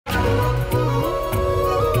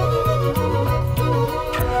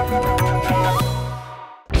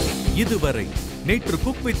இதுவரை நேற்று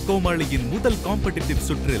cook with கோமாளியின் முதல் காம்படிட்டிவ்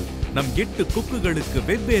சுற்றில் நம் 8 குக்குகளுக்கு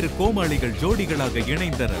வெவ்வேறு கோமாளிகள் ஜோடிகளாக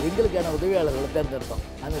இணைந்தனர். எங்களுக்கான உதவியாளர்களை தேர்ந்தெடுத்தோம்.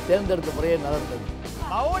 அந்த தேர்ந்தெடுத்த முறையை நடந்தது.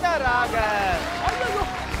 மௌனராக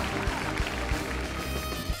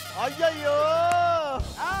ஐயோ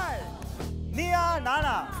நீயா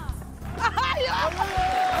நானா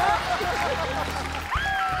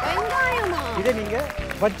இதை நீங்க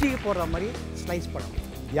பஜ்ஜிக்கு போடுற மாதிரி ஸ்லைஸ் பண்ணணும்.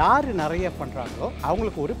 யாரு நிறைய பண்றாங்களோ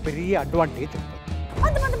அவங்களுக்கு ஒரு பெரிய அட்வான்டேஜ் இருக்கு.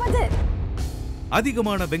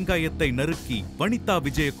 அதிகமான வெங்காயத்தை நறுக்கி வனிதா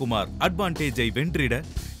விஜயகுமார் அட்வான்டேஜை வென்றிட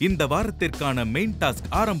இந்த வாரத்திற்கான மெயின் டாஸ்க்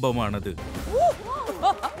ஆரம்பமானது.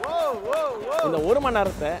 இந்த 1 மணி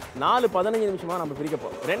நேரத்தை 4-15 நிமிஷமா நம்ம பிரிக்க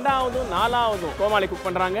போறோம். 2வது 4வது கோமாளி குக்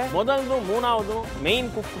பண்றாங்க. முதல்தும் 3வதும் மெயின்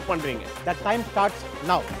குக் பண்றீங்க. The time starts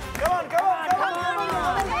now.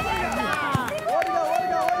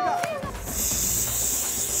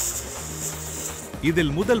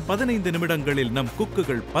 இதில் முதல் 15 நிமிடங்களில் நம்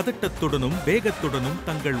குக்குகள் பதட்டத்துடனும் வேகத்துடனும்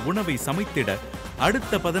தங்கள் உணவை சமைத்திட,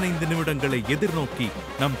 அடுத்த 15 நிமிடங்களை எதிர்நோக்கி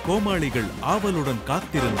நம் கோமாளிகள் ஆவலுடன்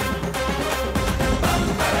காத்திருந்தனர்.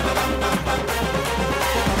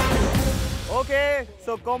 ஓகே,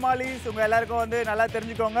 ஸோ கோமாளிஸ் உங்க எல்லாருக்கும் வந்து நல்லா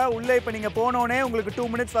தெரிஞ்சுக்கோங்க. உள்ளே இப்போ நீங்க போனோடனே உங்களுக்கு 2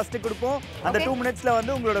 மினிட்ஸ் ஃபர்ஸ்ட் கொடுப்போம். அந்த 2 மினிட்ஸ்ல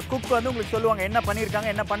வந்து உங்களோட குக் வந்து உங்களுக்கு சொல்லுவாங்க என்ன பண்ணியிருக்காங்க,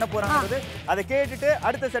 என்ன பண்ண போறாங்கிறது. அதை கேட்டுட்டு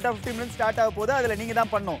அடுத்த செட் ஆஃப் 15 மினிட்ஸ் ஸ்டார்ட் ஆக போகுது. அதில் நீங்க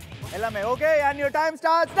தான் பண்ணணும் எல்லாமே. Okay, and your time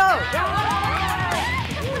starts now.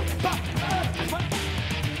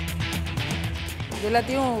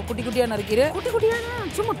 எல்லாத்தையும் குட்டி குட்டியா நறுக்கிறேன். குட்டி குட்டியானா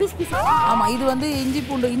சும்மா பீஸ் பீஸ். ஆமா, இது வந்து இஞ்சி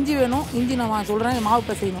பூண்டு இஞ்சி வேணும். இஞ்சி நான் சொல்றேன், மாவு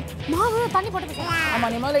பிசையணும். மாவு தண்ணி போட்டு. ஆமா,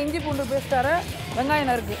 நீ முதல்ல இஞ்சி பூண்டு பேஸ்ட் தர, வெங்காயம்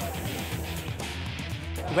நறுக்கு.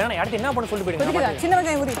 வேணா அடுத்து என்ன பண்ண சொல்லிட்டு போயிடுங்க. சின்ன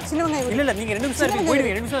வெங்காயம் ஊறி, சின்ன வெங்காயம் ஊறி. இல்ல நீங்க 2 நிமிஷம் இருப்பீங்க,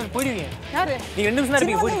 போய்டுவீங்க. 2 நிமிஷம் போய்டுவீங்க. யாரு? நீங்க 2 நிமிஷம்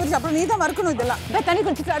இருப்பீங்க, போய்டுவீங்க. அப்புறம் நீ தான் வறுக்கணும் இதெல்லாம். டேய் தண்ணி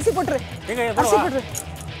கொஞ்சம் அரிசி போட்டுரு. அரிசி போட்டுரு.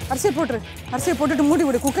 அரிசி போட்டுரு. அரிசி போட்டுட்டு மூடி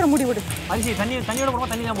விடு, குக்கரை மூடி விடு. அரிசி தண்ணியோட போடுமா,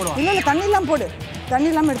 தண்ணி தான் போடுவோம். இல்ல தண்ணி எல்லாம் போடு. தண்ணி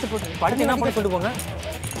எல்லாம் எடுத்து போட்டு. அடுத்து என்ன பண்ண சொல்லிட்டு போங்க.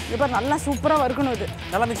 இப்போ நல்லா சூப்பரா வறுக்கணும் இது.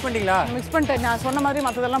 நல்லா மிக்ஸ் பண்ணிட்டீங்களா? மிக்ஸ் பண்ணிட்டேன். நான் சொன்ன மாதிரி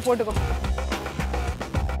மத்ததெல்லாம் போட்டுக்கோ.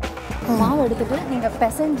 மாவு எடுத்துட்டு நீங்க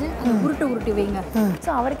பிசைஞ்சு உருட்டி வைங்க. ஸோ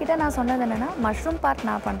அவர்கிட்ட நான் சொன்னது என்னன்னா, மஷ்ரூம் பார்ட்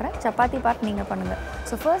நான் பண்றேன், சப்பாத்தி பார்ட் நீங்க பண்ணுங்க.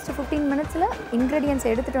 ஸோ ஃபர்ஸ்ட் 15 மினிட்ஸ்ல இன்கிரீடியன்ஸ்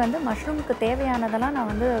எடுத்துட்டு வந்து மஷ்ரூமுக்கு தேவையானதெல்லாம் நான்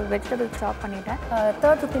வந்து வெஜிடபிள்ஸ் சாப் பண்ணிட்டேன்.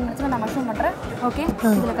 தேர்ட் 15 மினிட்ஸ்ல நான் மஷ்ரூம் பண்றேன். ஓகே,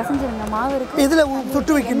 இதுல கசஞ்சிருங்க. மாவு இருக்கு, இதுல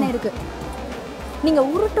சுட்டு வைக்கணும் இருக்கு. நீங்க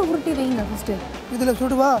உருட்டி வைங்க ஃபர்ஸ்ட். இதுல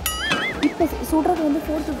சுடுவா. இப்போ சுடுறது வந்து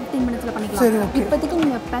 4 to 15 மினிட்ஸ்ல பண்ணிக்கலாம். இப்போதைக்கு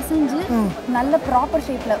நீங்க பிசைஞ்சு நல்ல ப்ராப்பர்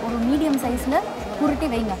ஷேப்ல ஒரு மீடியம் சைஸ்ல உருட்டி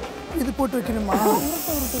வைங்க. இது போட்டு வைக்கணுமா?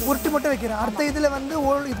 உருட்டி மட்டும் வைக்கிறேன். அடுத்த இதுல வந்து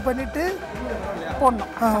இது பண்ணிட்டு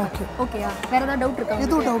போடணும். ஓகே ஓகேயா? வேற ஏதாவது டவுட் இருக்கா?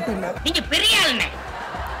 எதுவும் டவுட் இல்ல. நீங்க பெரிய ஆளுங்க.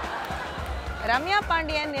 ரம்யா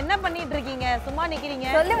பாண்டியன் என்ன பண்ணிட்டு இருக்கீங்க? சும்மா நிக்கிறீங்க.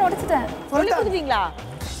 சொல்லி முடிச்சிட்டேன். சொல்லி கொடுத்தீங்களா?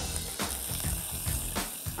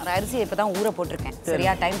 அரிசியை இப்போ தான் ஊற போட்டிருக்கேன்.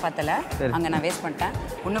 சரியா டைம் பத்தலை, அங்கே நான் வேஸ்ட் பண்ணிட்டேன்.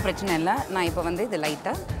 ஒன்றும் பிரச்சனை இல்லை. நான் இப்போ வந்து இது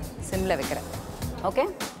லைட்டாக சிம்மில் வைக்கிறேன். Okay,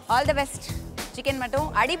 all the best. Chicken மட்டும்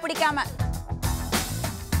அடி பிடிக்காம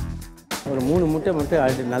ஒரு 3 முட்டை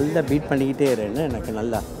நல்லா பீட் பண்ணிக்கிட்டே இருன்னு எனக்கு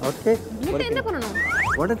நல்லா. ஓகே, என்ன பண்ணணும்?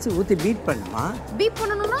 உடச்சி ஊற்றி பீட் பண்ணுமா? பீட்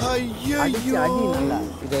பண்ணணும்னா அடி நல்லா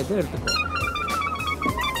இதை எடுத்துக்கோ.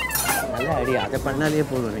 நல்லா அடி. அதை பண்ணாலே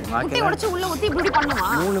போதும். நீ முட்டை உடைச்சு உள்ள ஊத்தி இப்படி பண்ணுமா?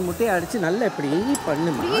 3 முட்டையை அடிச்சு நல்லா இப்படி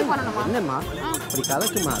பண்ணுமா? என்னம்மா இப்படி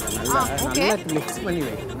கலக்குமா? அதை நல்லா மிக்ஸ் பண்ணி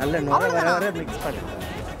வை. நல்ல நுர வர மிக்ஸ் பண்ணு.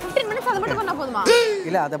 15 மினிட்ஸ் அதை மட்டும் பண்ணா போதுமா?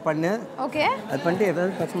 இல்ல அதை பண்ணு. ஓகே, அது பண்ணிட்டு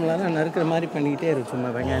ஏதாவது பச்சை மிளகாய் நறுக்கிற மாதிரி பண்ணிக்கிட்டே இருக்கு. சும்மா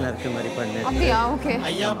வெங்காயம் நறுக்கிற மாதிரி பண்ணு. அப்படியா? ஓகே.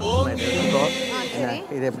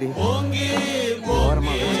 இது எப்படி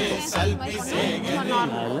ஓரமாக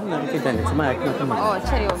எல்லாம் நறுக்கிட்டாங்க. சும்மா ஆக்டிவிட்டி. ஓ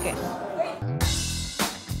சரி, ஓகே.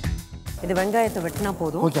 இது வெங்காயத்தை வெட்டினா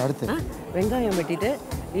போதும். ஓகே, அடுத்து வெங்காயம் வெட்டிட்டு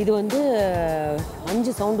இது வந்து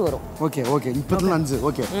 5 சவுண்ட் வரும். ஓகே ஓகே, இப்போதான் 5.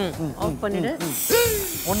 ஓகே, ஆஃப் பண்ணிடு.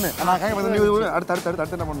 1 நான்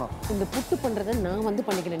அடுத்து என்ன பண்ணோம்? இந்த புட்டு பண்றதை நான் வந்து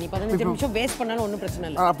பண்ணிக்கிறேன். நீ 15 நிமிஷம் வேஸ்ட் பண்ணாலும் ஒன்றும் பிரச்சனை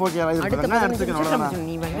இல்லை. ஓகே, அடுத்த 15 நிமிஷம்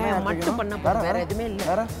நீ வெங்காயம் மட்டும் பண்ணா போதும். வேற எதுவுமே இல்லை,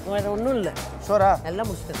 வேற ஒன்றும் இல்லை. ஷோரா? நல்லா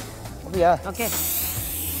முடிச்சிட்டேன். அப்படியா? Okay,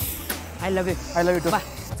 I love you. I love you to.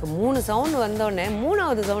 So 3 sound வந்தோடனே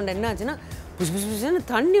 3வது சவுண்ட் என்ன ஆச்சுன்னா புஷ் புஷ் புஷ்னு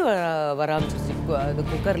தண்ணி வர ஆரம்பிச்சிருச்சு அது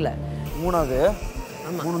குக்கரில். 3வது?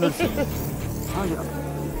 ஆமாம், 3 நிமிஷம்.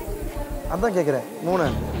 அதான் கேட்குறேன் 3.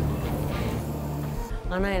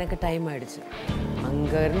 ஆனால் எனக்கு டைம் ஆகிடுச்சு.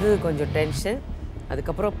 அங்கேருந்து கொஞ்சம் டென்ஷன்.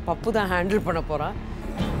 அதுக்கப்புறம் பப்பு தான் ஹேண்டில் பண்ண போகிறான்.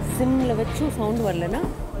 சிம்மில் வச்சும் சவுண்டு வரலன்னா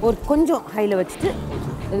ஒரு கொஞ்சம் ஹையில் வச்சுட்டு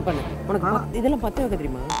இது பண்ணு. உனக்கு இதெல்லாம் பற்ற வைக்க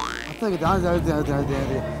தெரியுமா?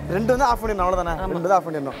 2 வந்து ஆஃப் பண்ணிடணும். அவ்வளோதானே? 2 தான் ஆஃப்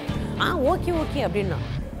பண்ணிடணும். ஓகே ஓகே அப்படின்னா.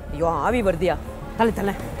 ஐயோ ஆவி வருதியா?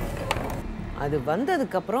 தலை அது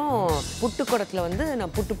வந்ததுக்கப்புறம் புட்டு குடத்தில் வந்து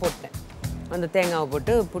நான் புட்டு போட்டேன். அந்த தேங்காவை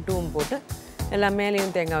போட்டு புட்டுவும் போட்டு எல்லாம்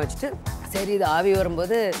மேலேயும் தேங்காய் வச்சுட்டு சரி இது ஆவி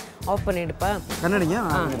வரும்போது of பண்ணிடுப்பா கண்ணடிங்க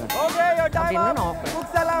okay yo time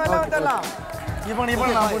cooks எல்லாம் வெளிய வந்துடலாம் இப்போ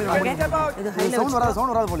நான் இது சவுண்ட்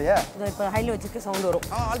வராது போலயே இது இப்போ ஹைல வச்சிட்டு சவுண்ட் வரும்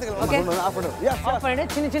ஓகே ஆஃப் பண்ணு ஆஃப்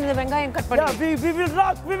பண்ணிடு சின்ன வெங்காயம் கட் பண்ணி we will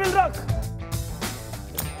rock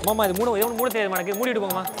மாமா இது மூணு தேவை எனக்கு மூடிட்டு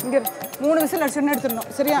போங்கம்மா இங்க 3 விசில் அடிச்சுன்னு எடுத்துறணும்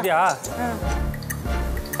சரியா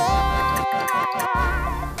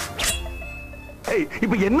ஏய்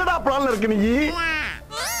இப்போ என்னடா பிளான்ல இருக்கு நீ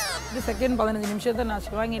இது செகண்ட் 15 நிமிஷத்தை நான்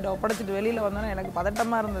சிவாங்கிட்ட ஒப்படைச்சிட்டு வெளியில் வந்தோன்னே எனக்கு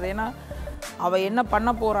பதட்டமாக இருந்தது. ஏன்னா அவள் என்ன பண்ண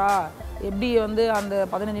போகிறா, எப்படி வந்து அந்த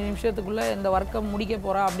 15 நிமிஷத்துக்குள்ளே இந்த ஒர்க்கை முடிக்க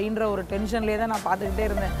போகிறா அப்படின்ற ஒரு டென்ஷன்லேயே தான் நான் பார்த்துக்கிட்டே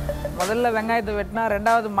இருந்தேன். முதல்ல வெங்காயத்தை வெட்டினா,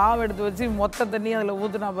 ரெண்டாவது மாவு எடுத்து வச்சு மொத்த தண்ணி அதில்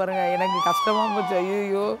ஊற்றுனா பாருங்கள். எனக்கு கஷ்டமாக போச்சு.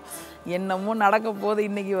 ஐயோ என்னமோ நடக்க போகுது,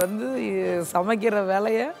 இன்றைக்கி வந்து சமைக்கிற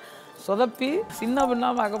வேலையை சொதப்பி சின்ன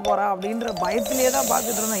பின்னாக ஆக்க போகிறா அப்படின்ற பயத்திலே தான்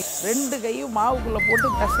பார்த்துட்டு இருந்தேன். 2 கையும் மாவுக்குள்ளே போட்டு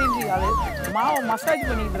பிசைஞ்சு அது மாவை மசாஜ்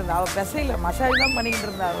பண்ணிக்கிட்டு இருந்தா. அவள் பிசையில மசாஜ் தான் பண்ணிக்கிட்டு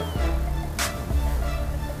இருந்தா. அவள்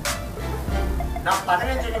நான்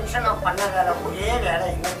 15 நிமிஷம் நான் பண்ண வேலை, ஒரே வேலை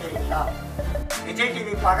என்ன தெரியுங்களா? விஜய்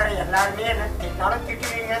டிவி பார்க்குற எல்லாருமே என்ன திட்டாலும்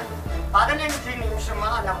திட்டுவீங்க. 15 நிமிஷமா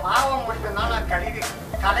அந்த மாவை மட்டும்தான் நான்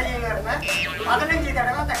கழுவின்னு இருந்தேன். 15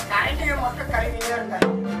 தடவை அந்த கரண்டியை மட்டும் கழுவினே இருந்தேன்.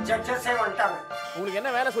 ஜட்ஜஸே வந்துட்டாங்க. உங்களுக்கு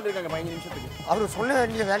என்ன வேலை சொல்லியிருக்காங்க 15 நிமிஷத்துக்கு? அவர் சொல்ல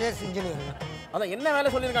வேண்டிய வேலையை செஞ்சுன்னு இருந்தேன். அதான் என்ன வேலை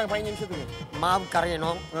சொல்லியிருக்காங்க 15 நிமிஷத்துக்கு? மாவு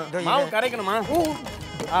கரையணும். மாவு கரைக்கணுமா?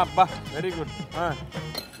 அப்பா வெரி குட்.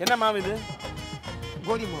 என்ன மாவு இது?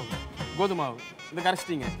 கோதுமை மாவு. கோதுமை மாவு. இது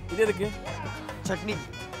கரைச்சிட்டீங்க. இது எதுக்கு? சட்னி.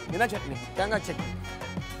 என்ன சட்னி? தேங்காய் சட்னி.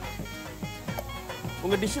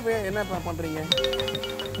 உங்க டிஷ் என்ன பண்றீங்க?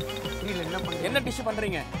 என்ன டிஷ்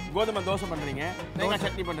பண்றீங்க? கோதுமை தோசை பண்றீங்க, தேங்காய்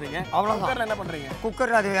சட்னி பண்றீங்க, குக்கர்ல என்ன பண்றீங்க?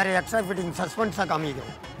 குக்கர் அது வேற எக்ஸ்ட்ரா ஃபிட்டிங் சஸ்பென்ஸா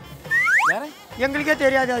காமிக்கும். வேற எங்களுக்கே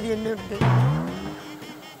தெரியாது அது என்னன்னு.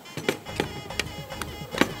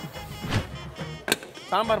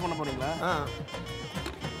 சாம்பார் பண்ண போறீங்களா?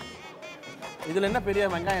 இதுல என்ன பெரிய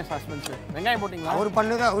வெங்காயம் சஸ்பென்ஸ்? வெங்காயம் போட்டீங்களா? அவர்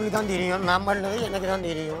பண்ணது அவருக்கு தான் தெரியும், நான் பண்ணது எனக்கு தான்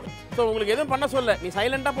தெரியும். ஸோ உங்களுக்கு எதுவும் பண்ண சொல்ல, நீ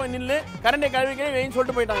சைலண்டா போய் நில்லு, கரண்டை கழுவிக்கிறேன் வெயின்னு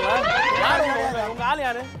சொல்லிட்டு போயிட்டாங்களா? யாரு உங்க ஆள்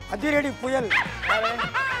யாரு? அதிரடி புயல்.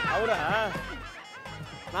 அவரா?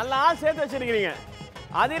 நல்ல ஆள் சேர்த்து வச்சிருக்கிறீங்க.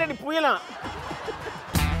 அதிரடி புயலா?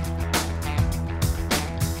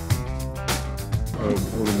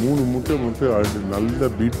 ஒரு 3 முட்டை மட்டும் நல்லா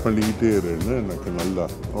பீட் பண்ணிக்கிட்டே இருன்னு எனக்கு நல்லா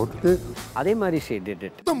ஓகே. அதே மாதிரி ஷேட் இட்.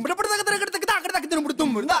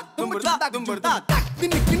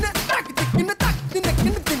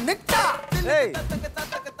 ஏய்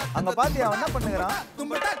அங்க பாத்தியா என்ன பண்ணுகிறான்?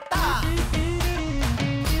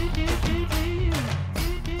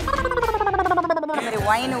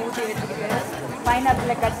 ஒயினை ஊற்றி வச்சுக்கிட்டு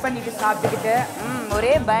பைனாப்பிளை கட் பண்ணிட்டு சாப்பிட்டுக்கிட்டு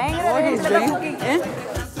ஒரே பயங்கர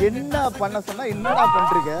என்ன பண்ண சொன்னா என்னடா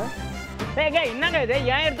பண்றீங்க? என்னங்க இது?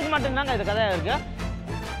 ஏன் எடுத்துக்க மாட்டேன்னாங்க இது கதையா இருக்கு?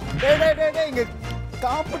 இங்க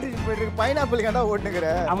காம்படிஷன் போயிட்டு இருக்கு. பைனாப்பிள் கண்டா ஓட்டுங்கிற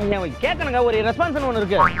அவன் கேட்கணுங்க, ஒரு ரெஸ்பான்ஸ் ஒன்று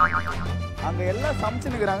இருக்கு. அங்க எல்லாம்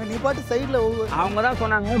சமைச்சுன்னுக்குறாங்க, நீ பாட்டு சைட்ல அவங்க தான்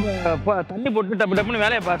சொன்னாங்க தண்ணி போட்டு டப்பு டப்புன்னு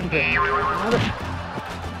வேலையை பார்த்துட்டு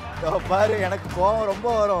பாரு. எனக்கு கோவம் ரொம்ப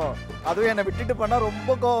வரும், அதுவும் என்னை விட்டுட்டு பண்ணா ரொம்ப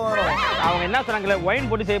கோவம் வரும். அவங்க என்ன சொன்னாங்களே ஒயின்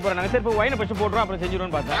போட்டு செய்ய போறாங்க. சரி இப்போ ஒயினை பச்சு போட்டுரும் அப்புறம்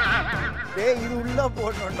செஞ்சிடும்னு பார்த்தேன். டேய் இது உள்ள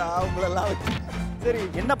போடணும்டா உங்களெல்லாம் வச்சு. சரி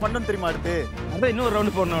என்ன பண்ணணும் தெரியுமா? அடுத்து அதான் இன்னொரு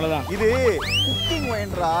ரவுண்டு போடணும், அவ்வளோதான். இது குக்கிங்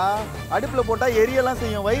ஒயின்ரா, அடுப்புல போட்டா எரியெல்லாம்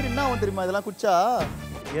செய்யும். வயிறு என்ன ஆகும் தெரியுமா இதெல்லாம் குச்சா?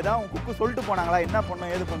 ஏதாவது உங்க குக்கு சொல்லிட்டு போனாங்களா என்ன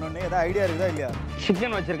பண்ணணும் ஏது பண்ணணும்னு? ஏதாவது ஐடியா இருக்குதா இல்லையா?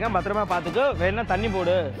 சிக்கன் வச்சிருக்கேன், பத்திரமா பார்த்துக்கோ, வேணா தண்ணி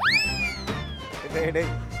போடு.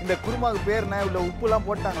 இந்த குருமாவுக்கு பேர் என்ன? உள்ள உப்பு எல்லாம்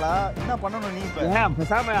போட்டாங்களா? என்ன பண்ணணும் நீ? இப்ப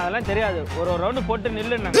பேசாம அதெல்லாம் தெரியாது, ஒரு ரவுண்டு போட்டு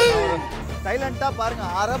நில்லுன்னு சைலண்டா பாருங்க.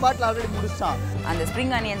 1/2 பாட்டில் ஆல்ரெடி முடிச்சான். அந்த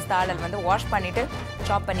ஸ்ப்ரிங் ஆனியன்ஸ் தாளல் வந்து வாஷ் பண்ணிட்டு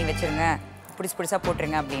சாப் பண்ணி வச்சிருங்க, புதுசாக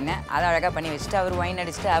போட்டுருங்க அப்படின்னு அதை அழகாக பண்ணி வச்சுட்டு அவர் ஒயின்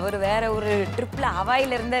அடிச்சுட்டு அவர் வேற ஒரு ட்ரிப்பில்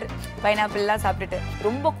ஹவாயில் இருந்தார். பைனாப்பிள்லாம் சாப்பிட்டுட்டு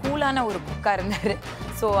ரொம்ப கூலான ஒரு குக்காக இருந்தார்.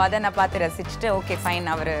 ஸோ அதை நான் பார்த்து ரசிச்சுட்டு ஓகே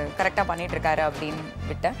ஃபைன் அவர் கரெக்டாக பண்ணிகிட்ருக்காரு அப்படின்னு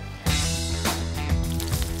விட்டேன்.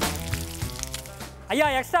 ஐயா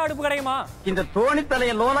எக்ஸ்ட்ரா அடுப்பு கிடைக்குமா? இந்த தோணி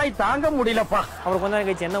தலையை லோனாய் தாங்க முடியலப்பா. அவர் கொஞ்ச நேரம்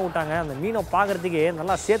கழிச்சு எண்ணெய் விட்டாங்க. அந்த மீனை பார்க்கறதுக்கு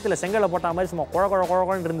நல்லா சேத்துல செங்கலை போட்ட மாதிரி சும்மா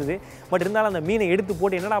குழக்குழன்னு இருந்தது. பட் இருந்தாலும் அந்த மீனை எடுத்து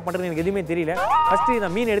போட்டு என்னடா பண்ணுறது எனக்கு எதுவுமே தெரியல. ஃபஸ்ட்டு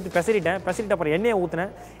நான் மீனை எடுத்து பெசரிட்டு அப்புறம்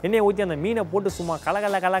எண்ணெயை ஊற்றி அந்த மீனை போட்டு சும்மா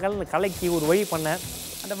கலகலன்னு கலக்கி ஒரு வழி பண்ணேன்.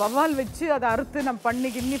 அந்த வவ்வால் வச்சு அதை அறுத்து நம்ம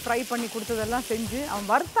கிண்ணி ஃப்ரை பண்ணி கொடுத்ததெல்லாம் செஞ்சு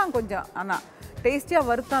அவன் வறுத்தான் கொஞ்சம். ஆனால் டேஸ்டியாக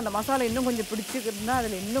வறுத்தான். அந்த மசாலா இன்னும் கொஞ்சம் பிடிச்சிக்கிருந்தா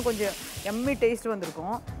அதில் இன்னும் கொஞ்சம் எம்மி டேஸ்ட்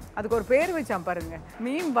வந்திருக்கும். அதுக்கு ஒரு பேர் வச்சான் பாருங்க,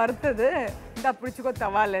 மீன் வறுத்தது இந்த பிடிச்சிக்கோ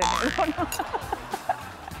தவால்.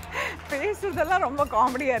 பேசுறதெல்லாம் ரொம்ப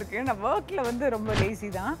காமெடியாக இருக்குது. நான் ஒர்க்கில் வந்து ரொம்ப லேசி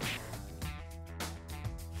தான்.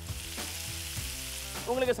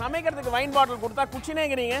 உங்களுக்கு சமைக்கிறதுக்கு வைன் பாட்டில் கொடுத்தா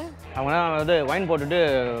குச்சினேங்கிறீங்க? அவங்க வந்து வைன் போட்டுட்டு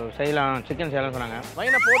செய்யலாம், சிக்கன் செய்யலாம் சொன்னாங்க.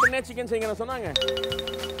 வைனை போட்டுனே சிக்கன் செய்யணும் சொன்னாங்க.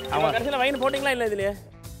 அவங்க கடைசியில் வைன் போட்டிங்களா இல்லை இதுலையே?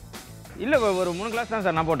 இல்லை, ஒரு 3 கிளாஸ் தான்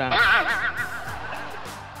சார் நான் போட்டேன்.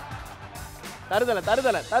 தருதலை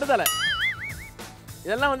தருதலை தருதலை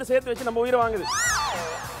இதெல்லாம் வந்து சேர்த்து வச்சு நம்ம உயிரை வாங்குது.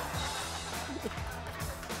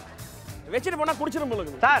 வச்சுட்டு போனா குடிச்சிரும் போல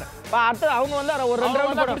சார். அடுத்து அவங்க வந்து ஒரு 2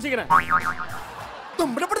 ரவுண்ட் போட குடிச்சிக்கிறேன்.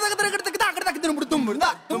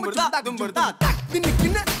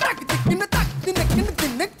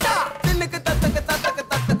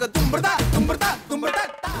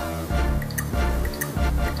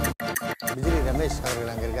 விஜய் ரமேஷ்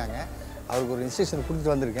அவர்கள் அங்கே இருக்காங்க. அவருக்கு ஒரு இன்ஸ்ட்ரக்ஷன்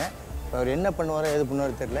கொடுத்துட்டு வந்திருக்கேன். அவர் என்ன பண்ணுவாரோ எது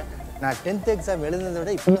பண்ணுவாரோ தெரியல. நான் 10th எக்ஸாம் எழுதுனதை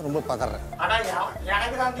விட இப்போ தான் ரொம்ப பதறேன். ஆனால்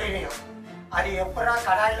எனக்கு தான் தெரியும் அது எப்படா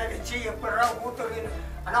கடாயில் வச்சு எப்படா ஊற்றுறதுன்னு.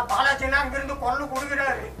 ஆனால் பாலாஜினா அங்கிருந்து குரல்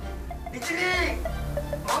கொடுக்குறாரு, பிஜிலி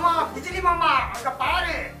மாமா பிஜிலி மாமா அங்கே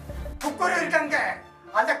பாரு குக்கர் இருக்காங்க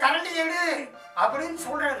அந்த கரண்டி எடு அப்படின்னு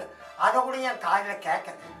சொல்றாரு. அதை கூட என் காதில்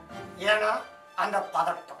கேட்குது. ஏன்னா அந்த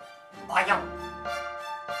பதட்டம், பயம்.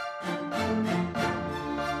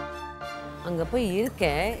 அங்கே போய்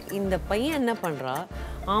இருக்கேன். இந்த பையன் என்ன பண்ணுறா,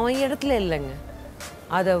 அவன் இடத்துல இல்லைங்க.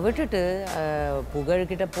 அதை விட்டுட்டு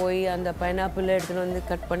புகழ்கிட்ட போய் அந்த பைனாப்பிள் எடுத்துகிட்டு வந்து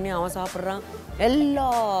கட் பண்ணி அவன் சாப்பிட்றான். எல்லா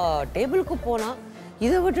டேபிளுக்கும் போனான்,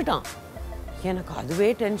 இதை விட்டுட்டான். எனக்கு அதுவே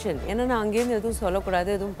டென்ஷன். ஏன்னா நான் அங்கேருந்து எதுவும் சொல்லக்கூடாது,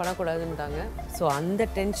 எதுவும் பண்ணக்கூடாதுன்ட்டாங்க. ஸோ அந்த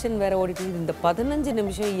டென்ஷன் வேறு ஓடிட்டு இந்த 15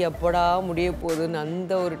 நிமிஷம் எப்படா முடிய போகுதுன்னு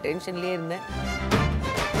அந்த ஒரு டென்ஷன்லேயே இருந்தேன்.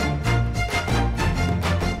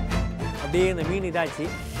 அப்படியே இந்த மீன் இதாச்சு,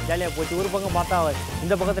 ஜாலியாக போச்சு. ஒரு பக்கம் பார்த்தா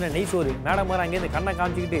இந்த பக்கத்தில் நெய் சோறு மேடம் மாதிரி அங்கேருந்து கண்ணை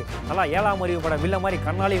காமிச்சிக்கிட்டு நல்லா 7ஆம் அறிவு படம் வில்ல மாதிரி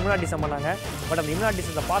கண்ணாலே இம்யூனாட்டிசம் பண்ணாங்க. பட் அந்த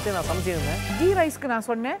இம்யூனாட்டிசத்தை பார்த்து நான் சமைச்சிருந்தேன். கீ ரைஸ்க்கு நான்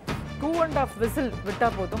சொன்னேன் 2.5 விசில்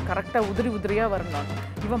விட்டால் போதும், கரெக்டாக உதிரியாக வரணும்.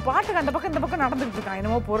 இவன் பாட்டுக்கு அந்த பக்கம் இந்த பக்கம் நடந்துகிட்டு இருக்கான்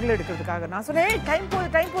என்னமோ பொருள் எடுக்கிறதுக்காக. நான் சொன்னேன் டைம்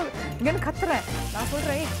போகுது இங்கேருந்து கத்துறேன். நான்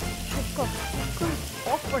சொல்கிறேன்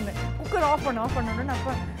குக்கர் ஆஃப் பண்ணணுன்னு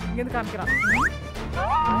அப்போ இங்கேருந்து காமிக்கிறான்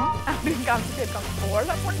அப்படின்னு காமிச்சிட்டு இருக்கான்.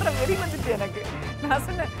 கொலை பண்ணுற வெறி வந்துச்சு எனக்கு. நான்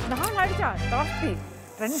சொன்னேன் 4 அடிச்சா காஃபி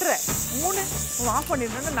 2.5 3 ஆஃப்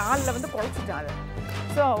பண்ணிடணுன்னு 4ல் வந்து குழச்சிட்டான் அதை.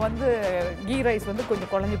 ஸோ வந்து கீ ரைஸ் வந்து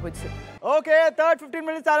கொஞ்சம் குழஞ்சி போச்சு. ஓகே, 15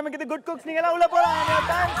 மினிட்ஸ் ஆரம்பிக்குது. குட் குக்ஸ் நீங்களாம் உள்ள போறாங்க.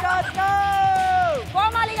 டைம் ஸ்டார்ட் நவ.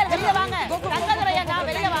 கோமாளிகள் வெளிய வாங்க. தங்கதுரையங்க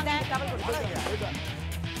வெளிய வாங்க.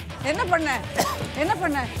 என்ன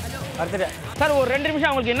பண்ண அடுத்து சார் ஒரு 2 நிமிஷம்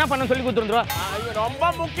அவங்களுக்கு என்ன பண்ண சொல்லி கொடுத்துருந்துருவா. ரொம்ப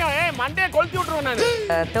முக்கியம். மண்டையை கொளுத்தி விட்டுருவோம் நான்.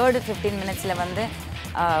 3rd 15 மினிட்ஸில் வந்து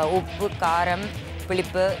உப்பு காரம்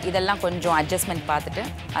புளிப்பு இதெல்லாம் கொஞ்சம் அட்ஜஸ்ட்மெண்ட் பார்த்துட்டு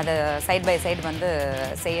அதை சைட் பை சைடு வந்து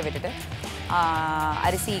செய்ய விட்டுட்டு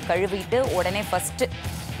அரிசி கழுவிட்டு உடனே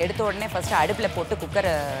எடுத்த உடனே ஃபஸ்ட்டு அடுப்பில் போட்டு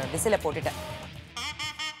குக்கரை விசில போட்டுட்டேன்.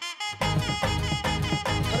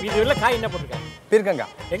 இது உள்ள காய் என்ன போட்டுருக்கேன்?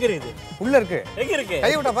 பீர்க்கங்காய். எங்கே இருக்குது? உள்ள இருக்கு. எங்கே இருக்கு?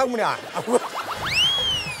 கை விட்டா பார்க்க முடியும்.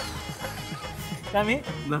 சாமி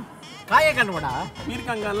காயை கண்டுடா.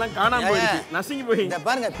 பீர்க்கங்காய்லாம் காணாம போயிடுச்சு, நசுங்கி போய். இந்த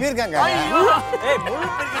பாருங்க பீர்க்கங்காய். ஏய் முழு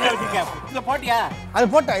பீர்க்கங்காய் வச்சிருக்க. இத போட்டியா? அது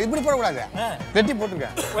போட்டா இப்படி போட கூடாது. வெட்டி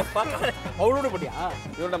போட்டுருக்கேன். அவ்வளோட போட்டியா?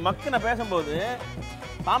 இவரோட மக்கு நான் பேசும்போது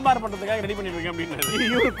சாம்பார் பண்ணுறதுக்காக ரெடி பண்ணிட்டு இருக்கேன் அப்படின்னு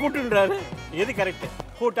இவரு கூட்டுன்றாரு. எது கரெக்ட்?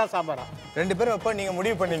 கூட்டா சாம்பாரா? 2 பேரும் எப்போ நீங்க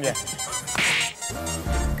முடிவு பண்ணீங்க?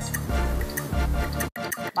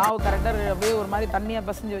 மாவு கரெக்டாக அப்படியே ஒரு மாதிரி தண்ணியாக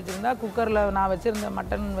பசைஞ்சு வச்சுருந்தா குக்கரில் நான் வச்சுருந்த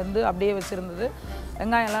மட்டன் வந்து அப்படியே வச்சுருந்தது.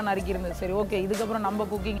 வெங்காயம்லாம் நறுக்கியிருந்தது. சரி ஓகே, இதுக்கப்புறம் நம்ம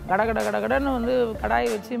குக்கிங் கடன்னு வந்து கடாயை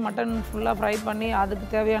வச்சு மட்டன் ஃபுல்லாக ஃப்ரை பண்ணி அதுக்கு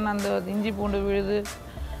தேவையான அந்த இஞ்சி பூண்டு விழுது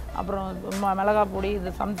அப்புறம் மிளகாய் பொடி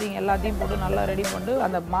இது சம்திங் எல்லாத்தையும் போட்டு நல்லா ரெடி பண்ணிட்டு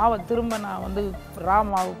அந்த மாவை திரும்ப நான் வந்து ரா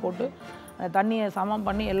மாவு போட்டு தண்ணியை சமம்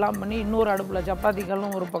பண்ணி எல்லாம் பண்ணி இன்னொரு அடுப்பில் சப்பாத்தி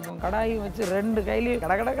கல்லும் ஒரு பக்கம் கடாயை வச்சு 2 கையிலையும்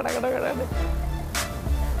கடன்னு.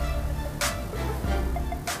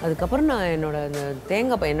 அதுக்கப்புறம் நான்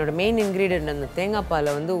என்னோட மெயின் இன்க்ரீடியன்ட் அந்த தேங்காய்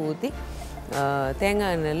பாலை வந்து ஊற்றி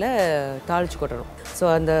தேங்காய் எண்ணெயில் தாளித்து கொட்டணும். ஸோ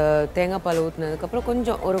அந்த தேங்காய் பால் ஊற்றினதுக்கப்புறம்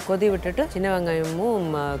கொஞ்சம் ஒரு கொதி விட்டுட்டு சின்ன வெங்காயமும்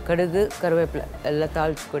கடுகு கருவேப்பிலை எல்லாம்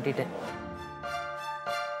தாளித்து கொட்டிட்டேன்.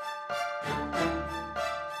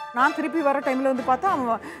 நான் திருப்பி வர டைமில் வந்து பார்த்தா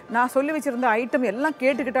அவன் நான் சொல்லி வச்சுருந்த ஐட்டம் எல்லாம்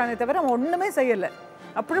கேட்டுக்கிட்டானே தவிர அவன் ஒன்றுமே செய்யலை.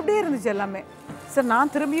 அப்படியே இருந்துச்சு எல்லாமே. சார்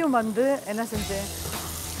நான் திரும்பியும் வந்து என்ன செஞ்சேன்?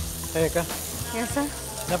 அக்கா ஏன் சார்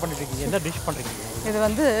என்ன பண்ணிட்டு இருக்கீங்க? என்ன டிஷ் பண்ணுறீங்க? இது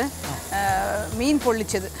வந்து மீன்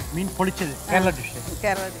பொள்ளிச்சது. கேரளா டிஷ்.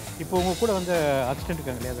 இப்போ உங்கள் கூட வந்து அசிஸ்டன்ட்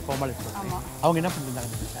இருக்காங்க இல்லையா, அது கோமாளி. அவங்க என்ன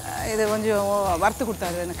பண்ணிருந்தாங்க? இது கொஞ்சம் வறுத்து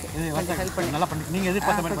கொடுத்தாரு எனக்கு, கொஞ்சம் ஹெல்ப் பண்ணி. நல்லா பண்ணி நீங்கள்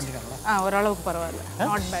எதிர்பார்த்த மாதிரி பண்ணிருக்காங்களா? ஓரளவுக்கு பரவாயில்ல,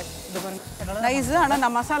 நாட் பேட். இது பாருங்க நைஸ். ஆனால்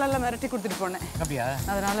நான் மசாலாலாம் மிரட்டி கொடுத்துட்டு போனேன். அப்படியா?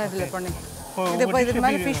 அதனால இதில் பண்ணி இது இப்போ இதுக்கு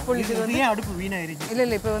மேலே ஃபிஷ் பொள்ளிச்சது வந்து அடுப்பு வீணாயிருச்சு.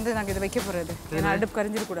 இல்லை இப்போ வந்து நாங்கள் இதை வைக்க போகிறது. ஏன்னா அடுப்பு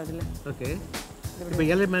கரைஞ்சிடக்கூடாது இல்லை. ஓகே, இப்போ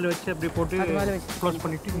இலை மேலே வச்சு அப்படி போட்டு க்ளோஸ்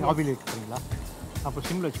பண்ணிவிட்டு நீங்கள் ஆவியில் வைக்கிறீங்களா? அப்போ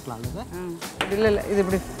சிம்மில் வச்சுக்கலாம் இல்லை இல்லை இது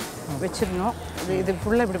இப்படி வச்சிடணும். இது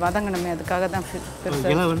ஃபுல்லாக இப்படி வதங்கணுமே, அதுக்காக தான்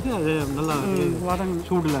இலை வந்து அது நல்லா வதங்கணும்,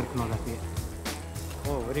 சூடில் இருக்கணும் அது.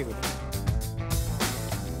 ஓ வெரி குட்.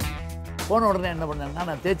 போன உடனே என்ன பண்ணேன்னா,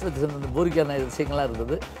 நான் தேய்ச்சி வச்சு அந்த பூரிக்கான விஷயங்கள்லாம்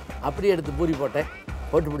இருந்தது, அப்படியே எடுத்து பூரி போட்டேன்.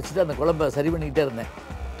 போட்டு பிடிச்சிட்டு அந்த குழம்பை சரி பண்ணிக்கிட்டே இருந்தேன்.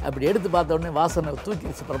 அப்படி எடுத்து பார்த்த உடனே வாசனை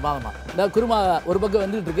தூக்கிடுச்சு பிரமாதமாக. இந்த குருமா ஒரு பக்கம்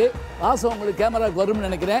வந்துட்டு இருக்கு, வாசம் உங்களுக்கு கேமராவுக்கு வரும்னு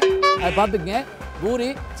நினைக்கிறேன். அதை பார்த்துக்கங்க. பூரி,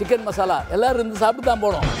 சிக்கன் மசாலா எல்லோரும் இருந்து சாப்பிட்டு தான்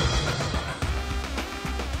போனோம்.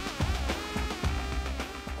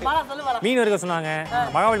 மீன் வரைக்க சொன்னாங்க,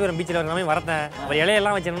 மகாபலிபுரம் பீச்சில் இருக்கிற வரத்தேன், அப்புறம்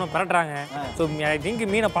இலையெல்லாம் வச்சு என்ன பரட்டுறாங்க. ஸோ ஐ திங்க்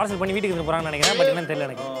மீனை பார்சல் பண்ணி வீட்டுக்கு எடுத்து போகிறாங்கன்னு நினைக்கிறேன். பட் என்னன்னு தெரியல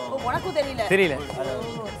எனக்கு. உனக்கும் தெரியல? தெரியல.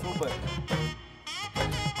 சூப்பர்.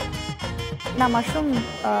 நான் மஷ்ரூம்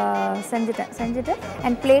செஞ்சுட்டு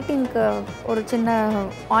அண்ட் பிளேட்டிங்க்கு ஒரு சின்ன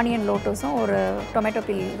ஆனியன் லோட்டஸும் ஒரு டொமேட்டோ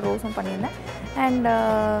பில் ரோஸும் பண்ணியிருந்தேன். அண்ட்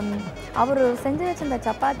அவர் செஞ்சு வச்சிருந்த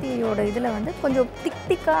சப்பாத்தியோட இதில் வந்து கொஞ்சம்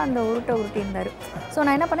திக்காக அந்த உருட்டி இருந்தார். ஸோ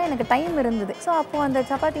நான் என்ன பண்ணேன், எனக்கு டைம் இருந்தது. ஸோ அப்போது அந்த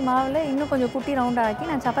சப்பாத்தி மாவில் இன்னும் கொஞ்சம் குட்டி ரவுண்டாக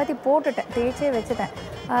ஆக்கி நான் சப்பாத்தி போட்டுட்டேன், தேய்ச்சே வச்சுட்டேன்.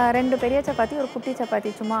 2 பெரிய சப்பாத்தி, ஒரு குட்டி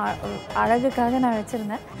சப்பாத்தி சும்மா அழகுக்காக நான்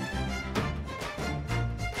வச்சுருந்தேன்.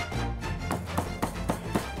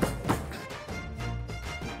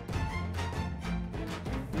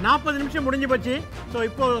 நாற்பது நிமிஷம் முடிஞ்சு போச்சு. ஸோ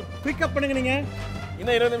இப்போ பிக்கப் பண்ணுங்க. நீங்கள்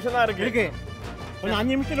இன்னும் 20 நிமிஷம் தான் இருக்கு. கொஞ்சம்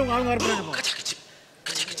 5 நிமிஷத்தில் உங்கள் ஆளுங்க வரப்போ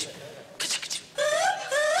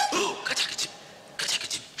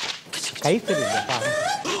கை சரியில்லைப்பா.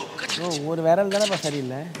 ஒரு விரல் தானேப்பா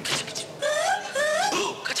சரியில்லை.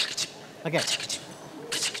 ஓகே.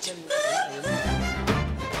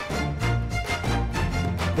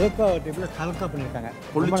 தேக்கா டைப்பில் கலக்கா பண்ணியிருக்காங்க.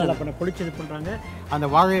 நல்லா பொழிச்சு இது பண்ணுறாங்க. அந்த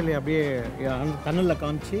வாழையில அப்படியே தண்ணில்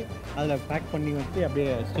காமிச்சு அதில் பேக் பண்ணி வச்சு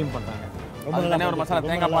அப்படியே ஸ்டீம் பண்ணுறாங்க. ரொம்ப நல்லா ஒரு மசாலா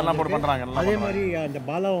தேங்காய் பால்லாம் போட்டு பண்ணுறாங்க. அதே மாதிரி அந்த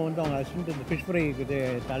பாலாவை வந்து அவங்க அசிஸ்டன்ட் இந்த ஃபிஷ் ஃப்ரை இது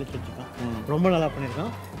தாளிச்சு வச்சுருக்கான். ரொம்ப நல்லா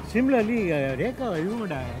பண்ணியிருக்கான். சிமிலர்லி ரேகா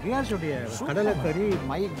இவங்களோட ரியாஸுடைய கடலைக்கறி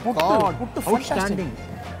மை காட் அவுட்ஸ்டாண்டிங்.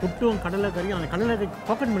 புட்டும் கடலைக்கறியும் அந்த கடலைக்கறி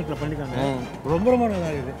கோகனட் மில்கில் பண்ணியிருக்காங்க. ரொம்ப ரொம்ப நல்லா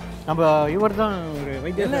இருக்குது. நம்ம இவர் தான் ஒரு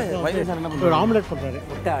வைத்தியர் ஒரு ஆம்லெட் பண்ணுறாரு.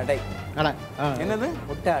 முட்டை அடை. அடை என்னது?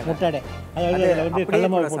 முட்டை அடை. அதாவது அதில் வந்து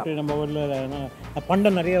கடலைமாவு போட்டு நம்ம ஊரில்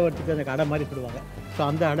பண்டம் நிறைய வரத்துக்கு அந்த அடை மாதிரி போடுவாங்க. ஸோ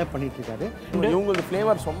அந்த அடை பண்ணிட்டு இருக்காரு. இவங்களுக்கு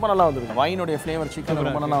ஃப்ளேவர் ரொம்ப நல்லா வந்திருக்கு. வைனுடைய ஃப்ளேவர் சிக்கன்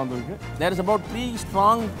ரொம்ப நல்லா வந்திருக்கு. There is about 3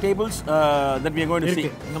 strong tables that we are going to see.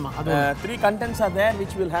 3 contents are there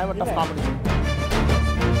which will have a tough competition.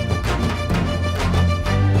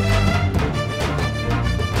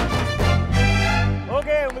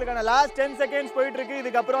 Okay, உங்களுக்கான லாஸ்ட் 10 செகண்ட்ஸ் போயிட்டு இருக்கு.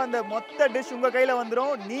 இதுக்கப்புறம் அந்த மொத்த டிஷ் உங்க கையில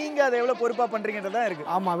வந்துரும். நீங்க அதை எவ்வளவு பொறுப்பா பண்றீங்கன்றது தான் இருக்கு.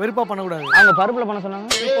 ஆமா, வெறுப்பா பண்ண கூடாது. அவங்க பருப்புல பண்ண சொன்னாங்க.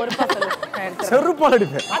 பொறுப்பா சொல்லு. செருப்பால்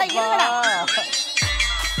அடிப்பேன்.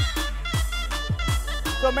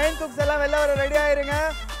 ஸோ மெயின் குக்ஸ் எல்லாம் வெளில வர ரெடி ஆயிருங்க.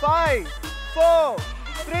 5 4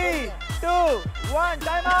 3 2 1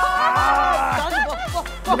 டைம்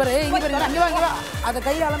இங்க வா. அத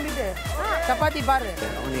கையில அலம்பிட்டு சப்பாத்தி பாரு.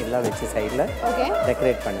 ஆனியன் எல்லாம் வச்சு சைடுல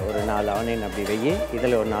டெக்கரேட் பண்ணு. ஒரு 4 ஆனியன் அப்படி வெயி,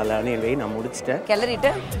 இதுல ஒரு 4 ஆனியன் வெயி. நான் முடிச்சிட்டேன்.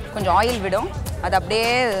 கிளறிட்டு கொஞ்சம் ஆயில் விடும், அது அப்படியே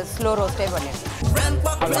ஸ்லோ ரோஸ்டே பண்ணிடு.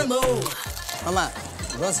 ஆமா,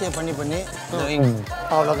 தோசையை பண்ணி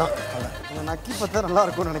அவ்வளோதான். இந்த நக்கி பார்த்தா நல்லா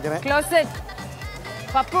இருக்கும்னு நினைக்கிறேன். க்ளோஸ் இட்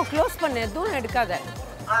பப்பு, க்ளோஸ் பண்ணு, எதுவும் எடுக்காத.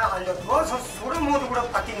 அந்த தோசை சுடும்போது கூட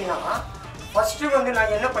பார்த்தீங்கன்னா ஃபர்ஸ்ட் வந்து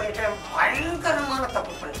நான் என்ன பண்ணிட்டேன், பயங்கரமான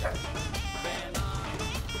தப்பு பண்ணிட்டேன்.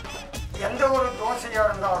 எந்த ஒரு தோசையாக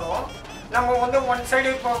இருந்தாலும் நம்ம வந்து ஒன் சைடு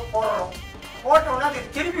போடுறோம், போட்டோம்னா அதை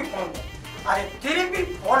திருப்பி போடணும். அதை திருப்பி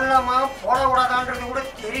போடலாமா போடக்கூடாதான்றது கூட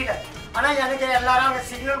தெரியல. ஆனால் எனக்கு எல்லாரும் அங்கே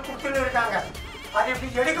சிக்னல் கொடுத்துன்னு இருக்காங்க. அது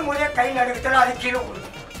இப்படி எடுக்கும் போதே கை நடுக்கத்தில் அது கீழே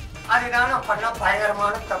கொடுக்கும். அதுதான் நான் பண்ண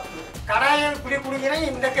பயங்கரமான தப்பு. கடாயை இப்படி குடிக்கிறேன்,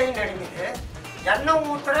 இந்த கை நடுங்குது. எண்ணெய்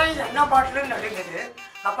ஊற்றுறேன், எண்ணெய் பாட்டிலும் நடுங்குது.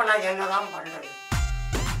 அப்போ நான் என்னதான் பண்ணுறது?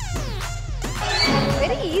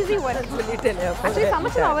 வெரி ஈஸி ஒர்க் சொல்லிட்டேன். ஆக்சுவலி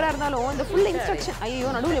சமைச்சது அவராக இருந்தாலும் இந்த ஃபுல் இன்ஸ்ட்ரக்ஷன் ஐயோ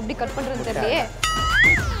நடுவில் எப்படி கட் பண்ணுறதுன்னு தெரியலையே.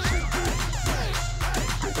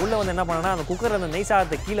 உள்ளே வந்து என்ன பண்ணேன்னா, அந்த குக்கரில் அந்த நெய்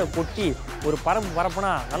சாதத்தை கீழே கொட்டி ஒரு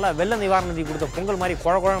பரப்புனா நல்லா வெள்ள நிவாரணத்துக்கு கொடுத்த பொங்கல் மாதிரி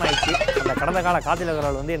குழன்னு ஆயிடுச்சு. அந்த கடந்த கால காய்ச்சல்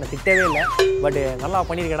இருக்கிறவர்கள் வந்து என்னை திட்டவே இல்லை. பட் நல்லா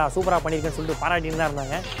பண்ணியிருக்கேடா, சூப்பராக பண்ணியிருக்கேன்னு சொல்லிட்டு பாராட்டின்னு தான்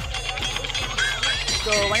இருந்தாங்க.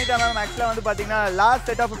 ஸோ வனிதா மேம் ஆக்சுவலாக வந்து பார்த்தீங்கன்னா லாஸ்ட்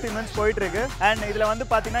செட் ஆஃப் 15 மினிட்ஸ் போயிட்டு இருக்கு. அண்ட் இதில் வந்து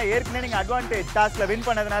பார்த்தீங்கன்னா ஏற்கனவே நீங்கள் அட்வான்டேஜ் டாஸ்கில் வின்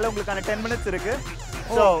பண்ணதுனால உங்களுக்கான 10 மினிட்ஸ் இருக்கு.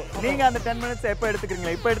 ஸோ நீங்கள் அந்த 10 மினிட்ஸ் எப்போ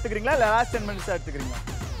எடுத்துக்கிறீங்களா? இப்போ எடுத்துக்கிறீங்களா இல்லை லாஸ்ட் 10 மினிட்ஸ் எடுத்துக்கிறீங்களா?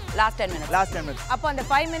 Last 10 minutes. அப்போ அந்த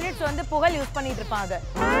 5 மினிட்ஸ் வந்து புகழ் யூஸ் பண்ணிட்டு இருப்பான். அதை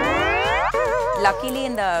லக்கிலி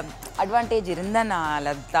இந்த அட்வான்டேஜ்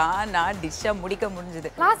இருந்தனால தான் நான் டிஷ்ஷை முடிக்க முடிஞ்சது.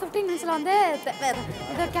 லாஸ்ட் 15 மினிட்ஸ்ல வந்து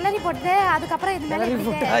இது கிளறி போட்டு அதுக்கப்புறம் இது மேலே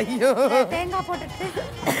தேங்காய் போட்டுட்டு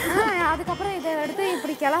அதுக்கப்புறம் இதை எடுத்து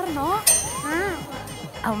இப்படி கிளறணும்.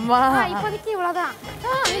 அம்மா இப்போதைக்கு இவ்வளோதான்.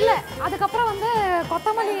 இல்லை அதுக்கப்புறம் வந்து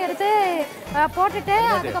கொத்தமல்லி எடுத்து போட்டுட்டு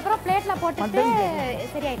அதுக்கப்புறம் பிளேட்ல போட்டுட்டு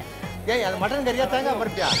சரியாயிடும். ஏய் அது மட்டன் கறியா தேங்காய்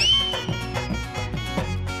பருப்பியா?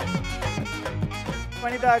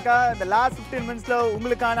 வனிதா அக்கா, the last 15 minutesல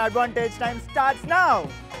உங்களுக்கான advantage time starts now.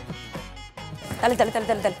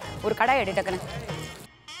 தள்ளு ஒரு கடாய் எடு டக்குன்னு.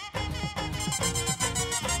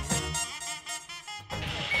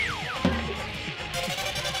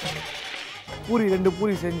 பூரி 2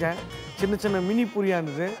 பூரி செஞ்சேன். சின்ன சின்ன மினி பூரியாக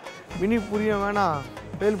இருந்தது. மினி பூரியும் வேணாம்,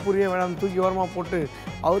 பேல் பூரியும் வேணாம், தூக்கி ஓரமாக போட்டு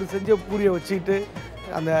அவர் செஞ்ச பூரியை வச்சுக்கிட்டு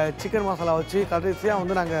அந்த சிக்கன் மசாலா வச்சு கடைசியாக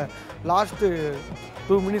வந்து நாங்கள் லாஸ்ட்டு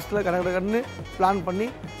 2 மினிட்ஸில் கடன்னு பிளான் பண்ணி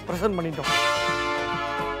ப்ரெசென்ட் பண்ணிட்டோம்.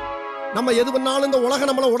 நம்ம எது பண்ணாலும் இந்த உலகம்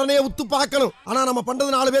நம்மள உடனே உத்து பார்க்கணும். ஆனா நம்ம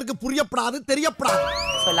பண்றது 4 பேருக்கு புரியப்படாது, தெரியப்படாது.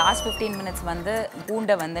 ஸோ லாஸ்ட் 15 மினிட்ஸ் வந்து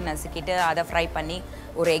பூண்டை வந்து நசுக்கிட்டு அதை ஃப்ரை பண்ணி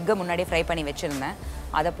ஒரு எக்கை முன்னாடி ஃப்ரை பண்ணி வச்சுருந்தேன்.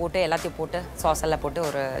 அதை போட்டு எல்லாத்தையும் போட்டு சாஸ் எல்லாம் போட்டு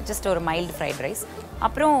ஒரு ஜஸ்ட் ஒரு மைல்டு ஃப்ரைட் ரைஸ்.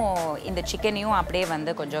 அப்புறம் இந்த சிக்கனையும் அப்படியே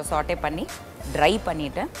வந்து கொஞ்சம் சாட்டே பண்ணி ட்ரை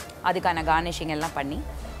பண்ணிவிட்டு அதுக்கான கார்னிஷிங் எல்லாம் பண்ணி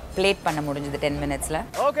பிளேட் பண்ண முடிஞ்சது 10 மினிட்ஸில்.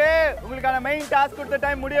 ஓகே, உங்களுக்கான மெயின் டாஸ்க் கொடுத்த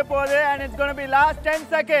டைம் முடிய போகுது and it's going to be last 10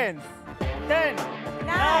 seconds. 10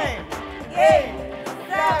 9 8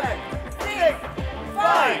 7 6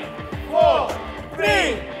 5 4 3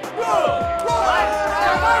 2 1.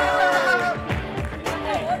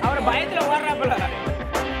 அவர் பயத்துல ஓடுறாப்பல.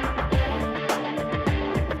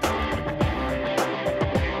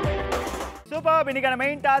 சூப்பர். இன்னைக்கான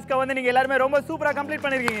மெயின் டாஸ்க்கை வந்து நீங்க எல்லாரும் ரொம்ப சூப்பரா கம்ப்ளீட்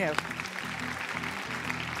பண்ணிருக்கீங்க.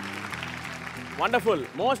 வண்டர்ஃபுல்.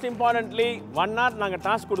 மோஸ்ட் இம்பார்ட்டன்ட்லி 1 hour நாங்கள்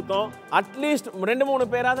டாஸ்க் கொடுத்தோம். அட்லீஸ்ட் 2-3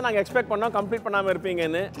 பேராவது நாங்கள் எக்ஸ்பெக்ட் பண்ணோம் கம்ப்ளீட் பண்ணாமல்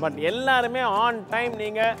இருப்பீங்கன்னு. பட் எல்லாருமே ஆன் டைம்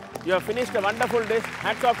நீங்கள் you have finished a wonderful dish.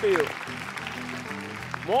 Hats off to you.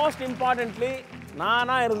 Most importantly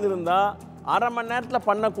நானாக இருந்திருந்தா அரை மணி நேரத்தில்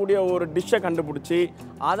பண்ணக்கூடிய ஒரு டிஷ்ஷை கண்டுபிடிச்சி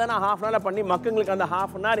அதை நான் ½ hour பண்ணி மக்களுக்கு அந்த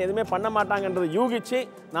 ½ hour எதுவுமே பண்ண மாட்டாங்கன்றதை யூகிச்சு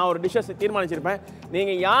நான் ஒரு டிஷ்ஷை தீர்மானிச்சிருப்பேன்.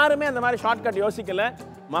 நீங்கள் யாருமே அந்த மாதிரி ஷார்ட்கட் யோசிக்கலை.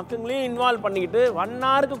 மக்களையும் இன்வால்வ் பண்ணிக்கிட்டு 1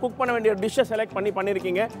 hourக்கு குக் பண்ண வேண்டிய ஒரு டிஷ்ஷை செலக்ட்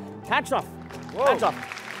பண்ணியிருக்கீங்க. Hats off. Hats off.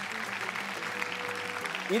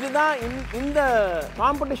 இதுதான் இந்த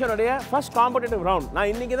காம்படிஷனுடைய ஃபர்ஸ்ட் காம்படிட்டிவ் ரவுண்ட். நான்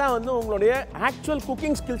இன்றைக்கி தான் வந்து உங்களுடைய ஆக்சுவல்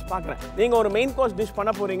குக்கிங் ஸ்கில்ஸ் பார்க்குறேன். நீங்கள் ஒரு மெயின் கோர்ஸ் டிஷ்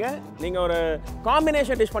பண்ண போகிறீங்க, நீங்கள் ஒரு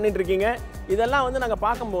காம்பினேஷன் டிஷ் பண்ணிட்டு இருக்கீங்க. இதெல்லாம் வந்து நாங்கள்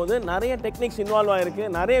பார்க்கும்போது நிறைய டெக்னிக்ஸ் இன்வால்வ் ஆகிருக்கு,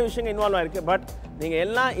 நிறைய விஷயங்கள் இன்வால்வ் ஆகிருக்கு. பட் நீங்கள்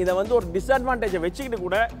எல்லாம் இதை வந்து ஒரு டிஸ்அட்வான்டேஜை வச்சுக்கிட்டு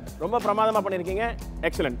கூட ரொம்ப பிரமாதமாக பண்ணியிருக்கீங்க.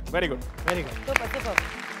 Excellent. Very good. Very good. Super super.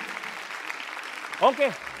 Okay,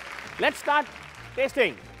 let's start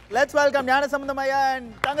tasting. Let's welcome Gnanasambandam ஐயா and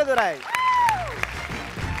தங்கதுரை.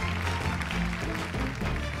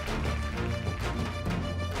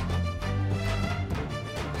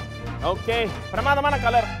 ஓகே, பிரமாதமான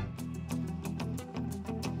கலர்.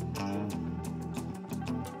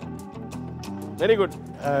 Very good.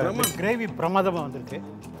 கிரேவி பிரமாதமாக வந்திருக்கு.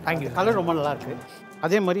 தேங்க்யூ. கலர் ரொம்ப நல்லா இருக்கு.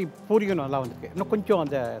 அதே மாதிரி பூரியும் நல்லா வந்திருக்கு. இன்னும் கொஞ்சம்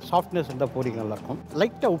அந்த சாஃப்ட்னஸ் இருந்தால் பூரிக்கு நல்லாயிருக்கும்.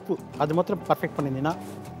 லைட்டாக உப்பு அது மாத்திரம் பர்ஃபெக்ட் பண்ணியிருந்தீங்கன்னா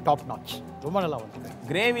டாப் நாச். ரொம்ப நல்லா வந்திருக்கு.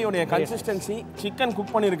 கிரேவியோடைய கன்சிஸ்டன்சி, சிக்கன்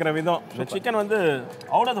குக் பண்ணியிருக்கிற விதம், இந்த சிக்கன் வந்து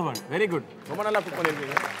out of the world. Very good. ரொம்ப நல்லா குக்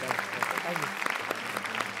பண்ணியிருக்கீங்க.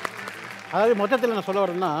 அதாவது மொத்தத்தில் நான் சொல்ல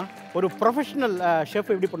வரேன்னா ஒரு ப்ரொஃபஷனல்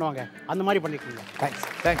ஷெஃப் எப்படி பண்ணுவாங்க அந்த மாதிரி பண்ணிருக்கீங்க. Thanks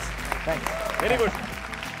thanks thanks. Very good.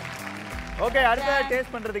 Okay, அடுத்த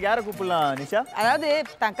டேஸ்ட் பண்றதுக்கு யாரை கூப்பிடலாம் நிஷா? அதாவது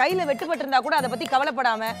தன் கையில வெட்டுப்பட்டு இருந்தா கூட அதை பத்தி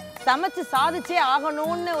கவலைப்படாம சமைச்சு சாதிச்சே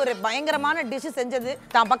ஆகணும்னு ஒரு பயங்கரமான டிஷ் செஞ்சது.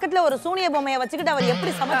 தான் பக்கத்துல ஒரு சூனிய பொம்மையை வச்சுக்கிட்டு அவர்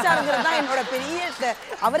எப்படி சமைச்சாருங்கிறது தான் என்னோட பெரிய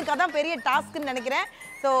அவருக்கு அதான் பெரிய டாஸ்க்னு நினைக்கிறேன்.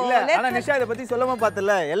 சோ ஆனா நிஷா இத பத்தி சொல்லமா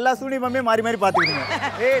பார்த்தல, எல்லா சூனிய பொம்மையும் மாறி மாறி பாத்துக்கிட்டீங்க.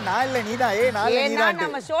 ஏய் நான் இல்ல நீதான், ஏய் நான் இல்ல நீதான்.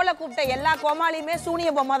 நம்ம ஷோல கூப்பிட்ட எல்லா கோமாளியுமே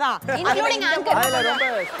சூனிய பொம்மை தான், இன்க்ளூடிங் அங்கிள். அதுல ரொம்ப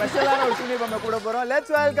ஸ்பெஷலான ஒரு சூனிய பொம்மை கூட போறோம்.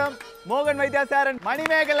 லெட்ஸ் வெல்கம் மோகன் வைத்தியா சார் and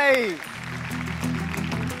மணிமேகலை.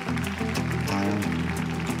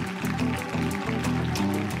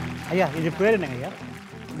 ஐயா இது பேர் என்னங்க ஐயா?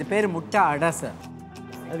 இது பேர் முட்டை அடை சார்.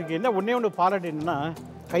 அதுக்கு என்ன ஒன்று பாராட்டு என்னன்னா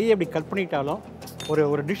கையை எப்படி கட் பண்ணிட்டாலும்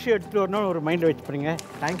ஒரு டிஷ் எடுத்துகிட்டு வரணும் ஒரு மைண்டில் வச்சு பண்ணுங்க.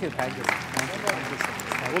 Thank you thank you.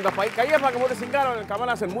 உங்கள் கையை பார்க்கும்போது சிங்காரம்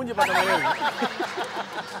கமலாசன் மூஞ்சி பார்த்த மாதிரி இருக்கு.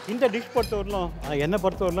 இந்த டிஷ் பொறுத்தவரையிலும் என்னை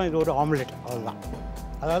பொறுத்தவரையிலும் இது ஒரு ஆம்லெட், அவ்வளோதான்.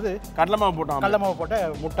 அதாவது கடலை மாவு போட்ட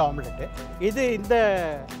முட்டை ஆம்லெட்டு. இது இந்த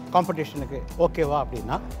காம்படிஷனுக்கு ஓகேவா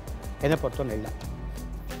அப்படின்னா என்னை பொறுத்தவரை இல்லை.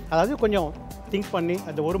 அதாவது கொஞ்சம் திங்க் பண்ணி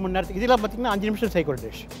அந்த 1 மணி நேரத்துக்கு இதெல்லாம் பார்த்தீங்கன்னா 5 நிமிஷம் செய்யக்கூடிய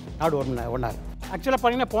டிஷ், நாட் 1 hour. ஆக்சுவலாக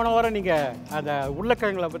பார்த்தீங்கன்னா போன வாரம் நீங்கள் அந்த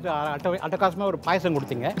உருளைக்கிழங்குல பற்றி அட்டகாசமாக ஒரு பாயசம்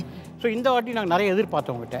கொடுத்தீங்க. ஸோ இந்த வாட்டி நாங்கள் நிறைய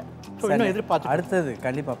எதிர்பார்த்தோம் உங்கள்கிட்ட. ஸோ இன்னும் எதிர்பார்த்து அடுத்தது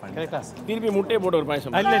கண்டிப்பாக பண்ணி கரெக்டா திருப்பி முட்டையை போட்டு ஒரு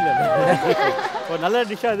பாயசம். இல்லை ஒரு நல்ல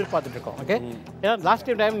டிஷ்ஷாக எதிர்பார்த்துட்டு இருக்கோம். ஓகே, ஏன்னா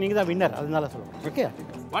லாஸ்ட் டைம் நீங்கள் தான் வின்னர், அதனால சொல்லுவோம். Okay,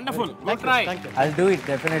 wonderful. I'll do it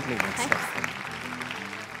definitely.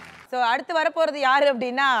 So அடுத்து வரப்போகிறது யார்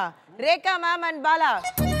அப்படின்னா ரேகா மேம் அண்ட் பாலா.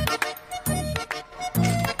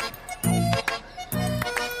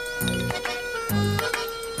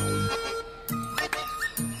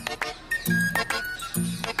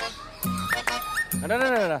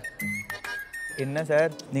 என்ன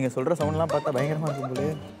சார் நீங்க சொல்ற சவுண்ட்லாம் பார்த்தா பயங்கரமா இருக்கும் போல.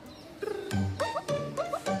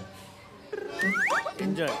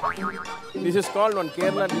 Enjoy. This is called one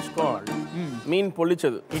Kerala dish called mean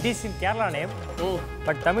பொள்ளிச்சது. It is in Kerala name.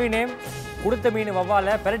 But Tamil name குடுத்த மீன்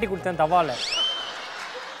வவ்வால பெரட்டி கொடுத்த தவால.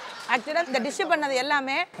 ஆக்சுவலா இந்த டிஷ் பண்ணது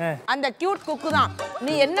எல்லாமே அந்த கியூட் குக்கு தான்.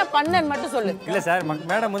 நீ என்ன பண்ணன்னு மட்டும் சொல்லு. இல்ல சார்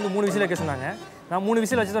மேடம் வந்து 3 விசில் வைக்க சொன்னாங்க. நான் 3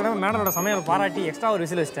 விசில் வச்சதோட மேடமோட சமையல் பாராட்டி எக்ஸ்ட்ரா ஒரு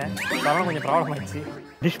விசில் வச்சிட்டேன். அதனால கொஞ்சம் ப்ராப்ளம் ஆயிடுச்சு.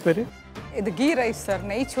 டிஷ் பேரு இது கீ ரைஸ் சார்,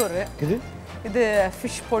 நெய்ச்சோறு. இது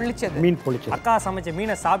ஃபிஷ் பொள்ளிச்சது, மீன் பொள்ளிச்சது. அக்கா சமைச்ச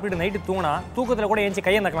மீனை சாப்பிட்டு நைட்டு தூங்கினா தூக்கத்துல கூட ஏஞ்சி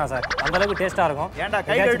கையை நக்கலாம் சார். அந்த அளவுக்கு டேஸ்டா இருக்கும். ஏன்டா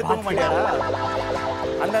கையில எடுத்து தூங்க மாட்டியாடா?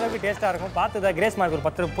 அந்த அளவுக்கு டேஸ்டா இருக்கும். பார்த்து தான் கிரேஸ் மார்க் ஒரு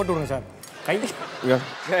 10 போட்டு விடுங்க சார். கை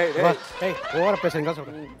ஏய் ஓவரா பேசுங்க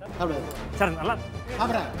சொல்றேன். சார் நல்லா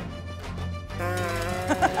சாப்பிடுறேன்.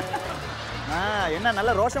 என்ன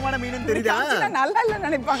நல்ல ரோஷமான மீன் தெரியுதா? நல்லா இல்ல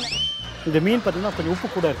நினைப்பாங்க. இந்த மீன் பார்த்தீங்கன்னா கொஞ்சம் உப்பு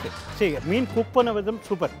கூட இருக்கு. சரி, மீன் குக் பண்ண விதம்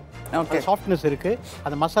சூப்பர். சாஃப்ட்னஸ் இருக்கு,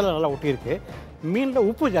 அந்த மசாலா நல்லா ஒட்டி இருக்கு. மீனில்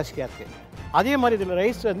உப்பு ஜாஸ்தியாக இருக்கு. அதே மாதிரி இதில்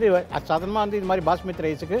ரைஸ் வந்து சாதாரணமாக வந்து இது மாதிரி பாஸ்மதி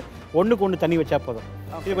ரைஸுக்கு 1க்கு 1 தண்ணி வச்சா போதும்.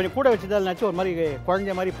 இது கொஞ்சம் கூட வச்சதால்னாச்சும் ஒரு மாதிரி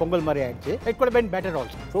குழஞ்ச மாதிரி பொங்கல் மாதிரி ஆயிடுச்சு. It good been better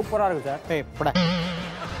also. சூப்பராக இருக்கு சார். ஏய் பட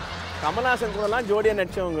கமல்ஹாசன் கூடலாம் ஜோடியாக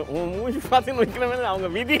நடிச்சவங்க உன் மூஞ்சி பார்த்துன்னு வைக்கிறவங்க அவங்க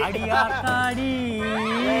விதி.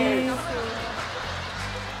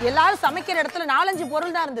 எல்லாரும் சமைக்கிற இடத்துல 4-5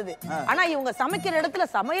 பொருள் தான் இருந்தது. ஆனா இவங்க சமைக்கிற இடத்துல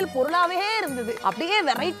சமையல் பொருளாவே இருந்தது. அப்படியே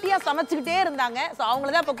வெரைட்டியா சமைச்சுக்கிட்டே இருந்தாங்க. சோ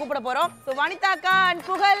அவங்கள தான் இப்ப கூப்பிட போறோம். சோ வனிதாக்கா அண்ட்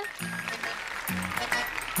புகழ்.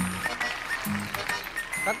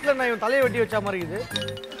 கட்ல நான் இவன் தலையை வெட்டி வச்ச மாதிரி இது.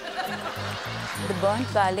 The burnt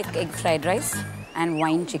garlic egg fried rice and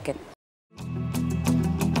wine chicken.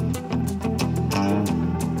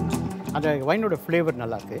 அந்த வைனோட ஃப்ளேவர்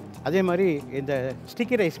நல்லாயிருக்கு. அதே மாதிரி இந்த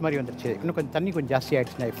ஸ்டிக்கி ரைஸ் மாதிரி வந்துருச்சு. இன்னும் கொஞ்சம் தண்ணி கொஞ்சம் ஜாஸ்தி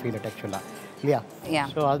ஆகிடுச்சுன்னா ஐ ஃபீல் இட் ஆக்சுவலாக இல்லையா?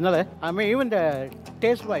 ஸோ அதனால ஐ ஈவன் இந்த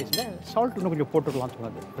டேஸ்ட் வைஸில் சால்ட் இன்னும் கொஞ்சம் போட்டுக்கலாம்னு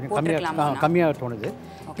தோணுது. கொஞ்சம் கம்மியாக தோணுது.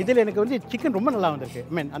 இதில் எனக்கு வந்து சிக்கன் ரொம்ப நல்லா வந்திருக்கு.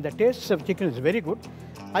 ஐ மீன் அந்த taste of chicken is very good.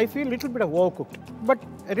 I feel little bit of overcooked, but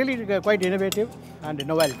really quite innovative and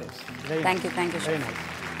novelties. Thank you, very nice.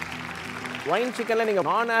 Wine சிக்கனில் நீங்கள்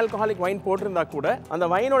நான் ஆல்கஹாலிக் வைன் போட்டிருந்தா கூட அந்த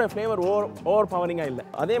வைனோட ஃப்ளேவர் ஓவர் பவரிங்காக இல்லை.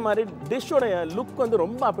 அதே மாதிரி டிஷ்ஷோடைய லுக் வந்து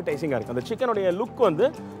ரொம்ப அப்பிடைசிங்காக இருக்குது. அந்த சிக்கனுடைய லுக் வந்து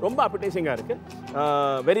ரொம்ப அப்பிடைசிங்காக இருக்குது.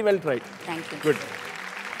 Very well tried. Thank you. Good.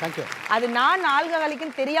 Thank you. அது நான்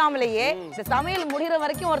ஆல்கஹாலிக்னு தெரியாமலேயே இந்த சமையல் முடிகிற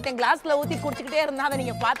வரைக்கும் ஒருத்தன் கிளாஸ்ல ஊற்றி குடிச்சிக்கிட்டே இருந்தா அதை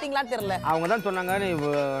நீங்கள் பார்த்தீங்களான்னு தெரியல. அவங்க தான் சொன்னாங்க நீ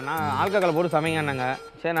நான் ஆல்கஹால் போட்டு சமைங்கன்னாங்க.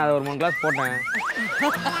 சரி நான் அதை ஒரு 3 கிளாஸ் போட்டேன்.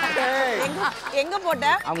 எங்க போட்ட?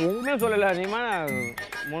 அவங்க எதுவுமே சொல்லல. நீமா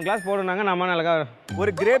 3 கிளாஸ் போடுனாங்க. நம்ம நல்லா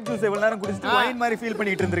ஒரு கிரேப் ஜூஸ் எவ்வளவு நேரம் குடிச்சிட்டு வைன் மாதிரி ஃபீல்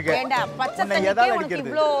பண்ணிட்டு இருந்திருக்கேன். ஏண்டா பச்சை தண்ணிக்கே உனக்கு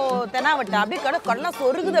இவ்ளோ தெனாவட்ட அப்படியே கடலாம்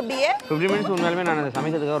சொருகுது அப்படியே. 15 மினிட்ஸ் உண்மையாலுமே நான் அதை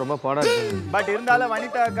சமைக்கிறதுக்காக ரொம்ப போட இருக்கேன். பட் இருந்தாலும்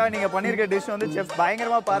வனிதா அக்கா நீங்க பண்ணிருக்க டிஷ் வந்து செஃப்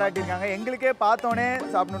பயங்கரமா பாராட்டியிருக்காங்க. எங்களுக்கே பார்த்தோன்னே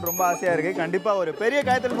சாப்பிடணும்னு ரொம்ப ஆசையா இருக்கு. கண்டிப்பா ஒரு பெரிய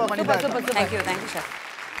காயத்தில் வனிதா. Thank you thank you sir.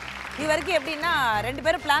 இது வரைக்கும் எப்படின்னா 2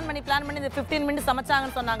 பேரும் பிளான் பண்ணி இந்த 15 மினிட்ஸ்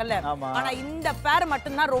சமைச்சாங்கன்னு சொன்னாங்கல்ல. ஆனா இந்த பேர்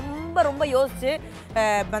மட்டும்தான் ரொம்ப யோசிச்சு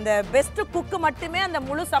அந்த பெஸ்ட் குக்கு மட்டுமே அந்த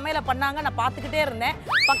முழு சமையலை பண்ணாங்க. நான் பார்த்துக்கிட்டே இருந்தேன்.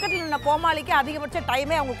 பக்கத்தில் நின்ன கோமாளிக்கு அதிகபட்ச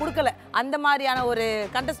டைமே அவங்க கொடுக்கல. அந்த மாதிரியான ஒரு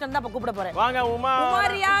கண்டஸ்டன்ட் தான் இப்ப கூப்பிட போறேன். வாங்க உமா.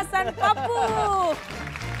 உமாரியாஸ் அண்ட் பப்பு.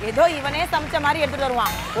 ஏதோ இவனே சமைச்ச மாதிரி எடுத்துட்டு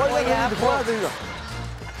வருவான்.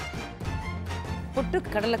 புட்டு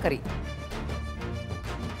கடலைக்கறி.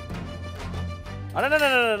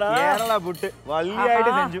 கேரளா புட்டு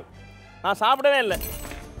வள்ளியாயிட்டு செஞ்சு நான் சாப்பிடவே இல்லை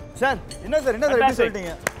சார். என்ன சார் எப்படி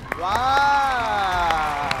சொல்லிட்டீங்க? வா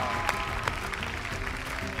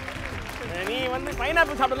நீ வந்து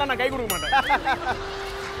பைனாப்பிள் சாப்பிடலாம் நான் கை கொடுக்க மாட்டேன்.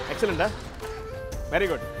 எக்ஸலண்டா, வெரி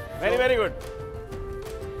குட், வெரி குட்.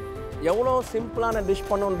 எவ்வளோ சிம்பிளான டிஷ்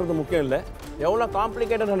பண்ணுன்றது முக்கியம் இல்லை, எவ்வளோ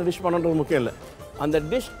காம்ப்ளிகேட்டடான டிஷ் பண்ணுன்றது முக்கியம் இல்லை. அந்த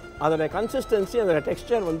டிஷ் அதோட கன்சிஸ்டன்சி அதோட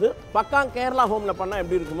டெக்ஸ்டர் வந்து பக்கா கேரளா ஹோமில் பண்ணால்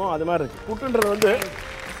எப்படி இருக்குமோ அது மாதிரி இருக்குது. புட்டுன்றது வந்து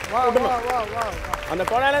அந்த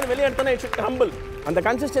குழாயிலேருந்து வெளியே எடுத்தோன்னே இட்ஸ் கிரம்பிள். அந்த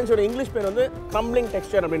கன்சிஸ்டன்சியோட இங்கிலீஷ் பேர் வந்து கிரம்பிளிங்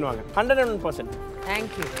டெக்ஸ்டர் அப்படின்வாங்க. 101%.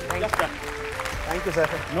 Thank you thank you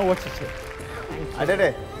sir. Know what's sir. அடடே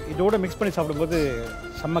இதோட மிக்ஸ் பண்ணி சாப்பிடும்போது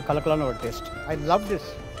செம்ம கலக்கலான ஒரு டேஸ்ட். I love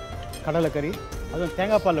this கடலைக்கறி. அதுவும்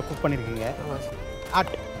தேங்காய் பாலில் குக் பண்ணியிருக்கீங்க.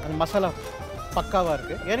 அந்த மசாலா பக்காவாக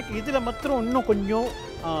இருக்குது. எனக்கு இதில் மாத்திரம் இன்னும் கொஞ்சம்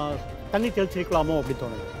தண்ணி தெளிச்சிருக்கலாமோ அப்படி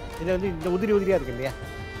தோணுது. இது வந்து இந்த உதிரியாக இருக்குது இல்லையா,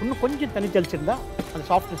 இன்னும் கொஞ்சம் தண்ணி தெளிச்சிருந்தா அந்த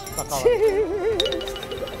சாஃப்ட்னஸ் பக்காவாக.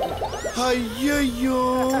 ஐயோ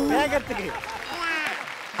வேகத்துக்கு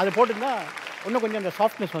அது போட்டுருந்தா இன்னும் கொஞ்சம் அந்த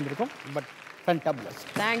சாஃப்ட்னஸ் வந்திருக்கும். But ஃபேன்டபிளஸ்.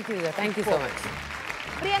 Thank you so much.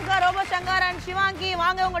 Priyanka, robot Shankar and Shivangi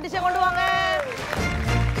வாங்க உங்க டிஷ்ஷை கொண்டு வாங்க.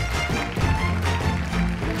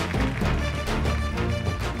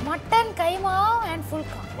 Mutton keema and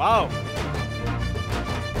phulka. Wow,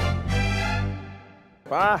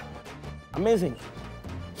 வா, அமேசிங்.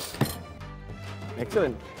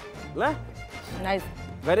 எக்ஸலண்ட் இல்ல நைஸ்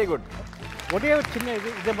வெரி குட் ஒரே ஒரு சின்ன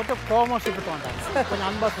இதை மட்டும் கோவமாக சுட்டுட்டு வந்தாங்க கொஞ்சம்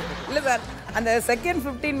அன்பாக சுட்டு இல்லை சார் அந்த செகண்ட்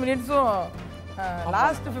 15 மினிட்ஸும்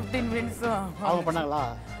லாஸ்ட் 15 மினிட்ஸும் அவங்க பண்ணாங்களா?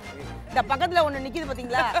 இந்த பக்கத்துல ஒண்ணு நிக்குது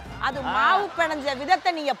பாத்தீங்களா, அது மாவு பிணைஞ்ச விதத்தை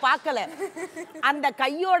நீங்க பார்க்கல. அந்த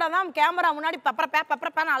கையோட தான் கேமரா முன்னாடி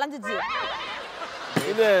பெப்பரப்பேன்னு அலைஞ்சிச்சு.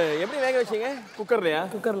 இது எப்படி வேக வச்சீங்க? குக்கர்லயா?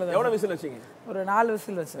 குக்கர்ல தான். எவ்வளவு விசில் வச்சீங்க? ஒரு 4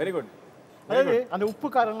 விசில் வச்சு. Very good. அதாவது அந்த உப்பு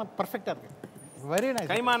காரம்லாம் பர்ஃபெக்டாக இருக்கு. Very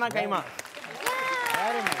nice. கைமானா கைமா.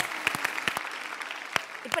 Very nice.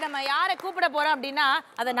 இப்ப நம்ம யாரை கூப்பிட போறோம் அப்படின்னா,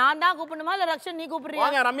 அதை நான் தான் கூப்பிடணுமா இல்ல ரக்ஷன் நீ கூப்பிடுறியா?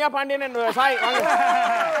 வாங்க ரம்யா பாண்டியன் சாய் வாங்க.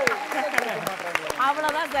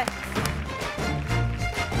 அவ்வளவுதான் sir.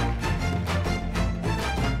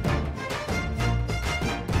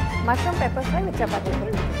 Mushroom pepper fry with chapati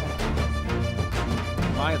fry.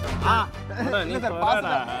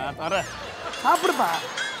 சாப்பிடுப்பா.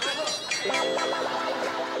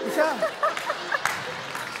 Isha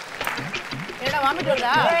என்னடா வாமிட்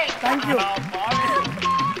வருதா? Thank you.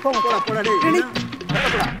 போடா டேய்.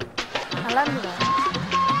 நல்லா இருந்துதா?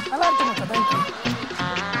 நல்லா இருக்கு மச்சான். Thank you.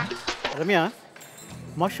 ரம்யா,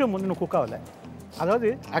 மஷ்ரூம் வந்து இன்னும் குக் ஆகலை. அதாவது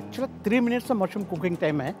ஆக்சுவலாக 3 மினிட்ஸ் தான் மஷ்ரூம் குக்கிங்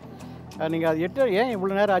டைமு. நீங்கள் அது ஏன்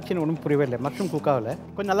இவ்வளோ நேரம் ஆச்சுன்னு ஒன்றும் புரியவே இல்லை. மஷ்ரூம் குக் ஆகலை.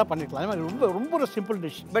 கொஞ்சம் நல்லா பண்ணிருக்கலாம். அது மாதிரி ரொம்ப ரொம்ப ஒரு சிம்பிள்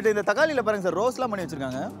டிஷ். பட் இந்த தக்காளியில் பாருங்க சார், ரோஸ்லாம் பண்ணி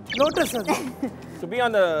வச்சிருக்காங்க. லோட்டஸ் அது. To be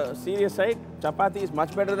on the serious side, chapati is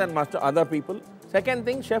much better than most other people. Second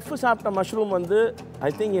thing, chef சாப்பிட்ட மஷ்ரூம் வந்து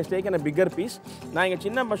I think he has taken a bigger piece. நான் இங்கே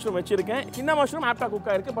சின்ன மஷ்ரூம் வச்சிருக்கேன். சின்ன மஷ்ரூம் ஆப்டாக குக்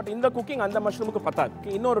ஆயிருக்கு. பட் இந்த குக்கிங் அந்த மஷ்ரூமுக்கு பத்தாது.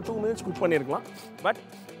 இன்னொரு 2 மினிட்ஸ் குக் பண்ணியிருக்கலாம். பட்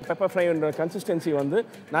பெப்பர் ஃப்ரைன்ற கன்சிஸ்டன்சி வந்து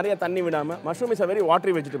நிறைய தண்ணி விடாமல், mushroom is a very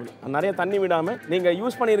watery vegetable, நிறைய தண்ணி விடாமல் நீங்கள்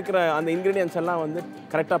யூஸ் பண்ணியிருக்கிற அந்த இன்க்ரீடியன்ஸ் எல்லாம் வந்து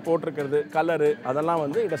கரெக்டாக போட்டிருக்கிறது, கலரு அதெல்லாம்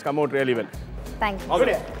வந்து it has come out really well.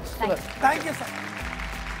 Thank you. Thank you sir.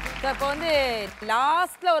 இப்போ வந்து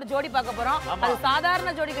லாஸ்ட்ல ஒரு ஜோடி பார்க்க போறோம். அது சாதாரண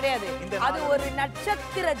ஜோடி கிடையாது, அது ஒரு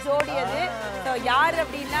நட்சத்திர ஜோடி. அது யாரு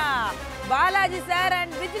அப்படின்னா பாலாஜி சார்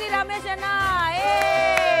அண்ட் விஜய் ரமேஷ் அண்ணா.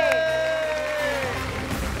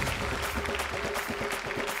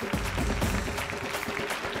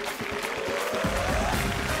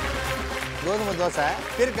 கோதுமை தோசை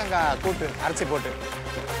பீர்க்கங்காய் கூட்டு அரைச்சி போட்டு.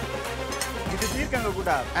 இது பீர்க்கங்காய்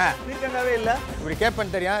கூட்டா? பீர்க்கங்காவே இல்லை. இப்படி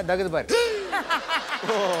கேட்பேன்னு தெரியும், தகுது பாரு.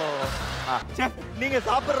 நீங்க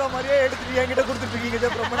சாப்பிடுற மாதிரியே எடுத்துட்டு என்கிட்ட கொடுத்துட்டு இருக்கீங்க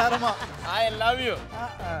ரொம்ப நேரமா. I love you.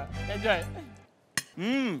 Enjoy.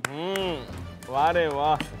 வாரே வா.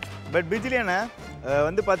 பட் பிஜிலியண்ணா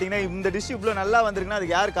வந்து பாத்தீங்கன்னா இந்த டிஷ் இவ்வளோ நல்லா வந்திருக்குன்னா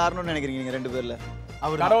அதுக்கு யார் காரணம்னு நினைக்கிறீங்க நீங்க 2 பேர்ல?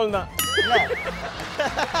 அவர் கடவுள் தான்.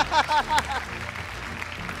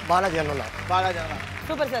 பாலாஜி அண்ணா. பாலாஜி அண்ணா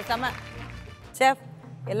சூப்பர் சார், செம்ம. செஃப்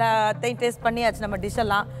எல்லாத்தையும் டேஸ்ட் பண்ணியாச்சு நம்ம டிஷ்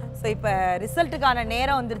எல்லாம். ஸோ இப்போ ரிசல்ட்டுக்கான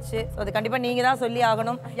நேரம் வந்துருச்சு. ஸோ அது கண்டிப்பாக நீங்கள் தான் சொல்லி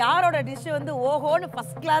ஆகணும். யாரோட டிஷ் வந்து ஓஹோன்னு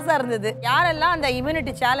ஃபர்ஸ்ட் கிளாஸாக இருந்தது, யாரெல்லாம் அந்த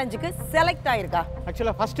இம்யூனிட்டி சேலஞ்சுக்கு செலக்ட் ஆயிருக்கா?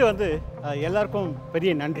 ஆக்சுவலாக ஃபஸ்ட்டு வந்து எல்லாருக்கும்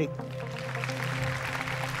பெரிய நன்றி.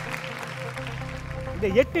 இந்த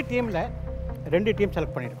 8 டீமில் 2 டீம்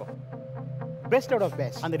செலக்ட் பண்ணியிருக்கோம். Best out of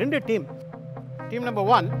best. அந்த 2 டீம் நம்பர்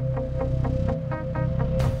 1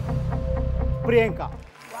 பிரியங்கா.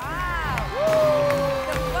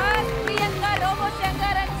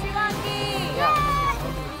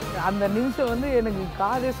 அந்த நிமிஷம் வந்து எனக்கு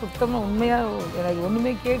காதே சுத்தமாக உண்மையாக எனக்கு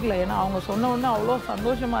ஒன்றுமே கேட்கல. ஏன்னா அவங்க சொன்ன உடனே அவ்வளோ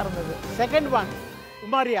சந்தோஷமாக இருந்தது. Second one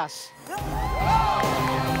Uma Riyaz.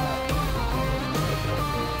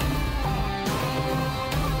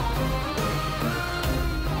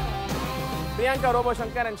 Priyanka robot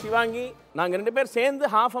Shankar and Shivangi, நாங்கள் 2 பேர் சேர்ந்து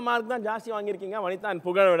 ½ மார்க் தான் ஜாஸ்தி வாங்கியிருக்கீங்க வனிதா அண்ட்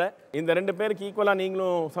புகழ விட. இந்த 2 பேருக்கு ஈக்குவலாக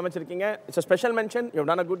நீங்களும் சமைச்சிருக்கீங்க. It's a special mention. You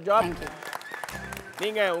have done a good job.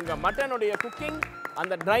 நீங்கள் உங்கள் மட்டனுடைய குக்கிங்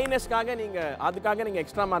அந்த ட்ரைனஸ்க்காக அதுக்காக நீங்கள்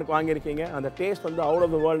எக்ஸ்ட்ரா மார்க் வாங்கியிருக்கீங்க. அந்த டேஸ்ட் வந்து அவுட்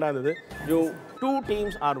ஆஃப் த வேர்ல்டாக இருந்தது. You 2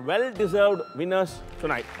 teams R well deserved winners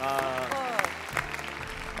tonight.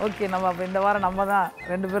 Okay, நம்ம அப்போ இந்த வாரம் நம்ம தான்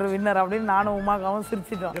 2 பேரும் வின்னர் அப்படின்னு நானும் உமாக்காவும்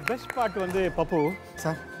சிரிச்சிட்டோம். பெஸ்ட் பார்ட் வந்து பப்பு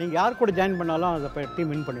சார், நீங்கள் யார் கூட ஜாயின் பண்ணாலும் அந்த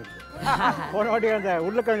டீம் வின் பண்ணிடுச்சு. போன வாட்டி அந்த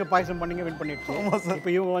உருளைக்கிழங்கு பாயசம் பண்ணீங்க, வின் பண்ணிடுச்சு. இப்போ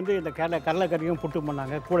இவங்க வந்து இந்த கடலைக்கறியும் புட்டு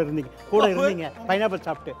பண்ணாங்க, கூட இருந்தீங்க பைனாப்பிள்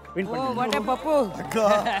சாப்பிட்டு வின் பண்ணி. பப்பு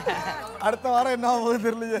அடுத்த வாரம் என்ன ஆகுது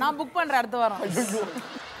தெரியல. நான் புக் பண்ணுறேன் அடுத்த வாரம்.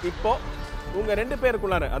 இப்போ உங்கள் 2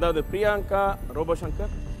 பேருக்குள்ளார, அதாவது பிரியங்கா ரோபோ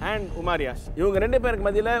சங்கர் அண்ட் உமாரியாஸ், இவங்க 2 பேருக்கு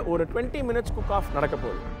மத்தியில் ஒரு 20 மினிட்ஸ் குக் ஆஃப் நடக்க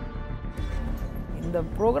போகுது. இந்த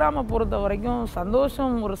ப்ரோக்ராமை பொறுத்த வரைக்கும்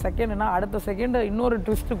சந்தோஷம் ஒரு செகண்ட்னா அடுத்த செகண்ட் இன்னொரு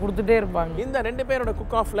ட்விஸ்ட் கொடுத்துட்டே இருப்பாங்க. இந்த 2 பேரோட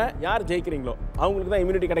குக் ஆஃப்ல யார் ஜெயிக்கிறீங்களோ அவங்களுக்கு தான்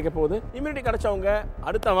இம்யூனிட்டி கிடைக்க போகுது. இம்யூனிட்டி கிடைச்சவங்க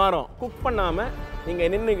அடுத்த வாரம் குக் பண்ணாம நீங்க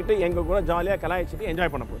நின்றுக்கிட்டு எங்க கூட ஜாலியா கலாய்ச்சிட்டு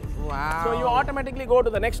என்ஜாய் பண்ண போகுது. So you automatically go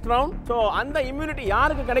to the next round. So அந்த இம்யூனிட்டி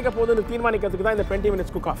யாருக்கு கிடைக்க போகுதுன்னு தீர்மானிக்கிறதுக்கு தான் இந்த 20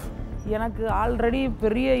 மினிட்ஸ் குக் ஆஃப். எனக்கு ஆல்ரெடி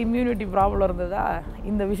பெரிய இம்யூனிட்டி ப்ராப்ளம் இருந்ததா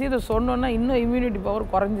இந்த விஷயத்தை சொன்னோன்னா இன்னும் இம்யூனிட்டி பவர்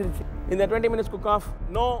குறைஞ்சிருச்சு. இந்த 20 minutes cook off,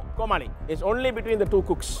 no Comali. It's only between the two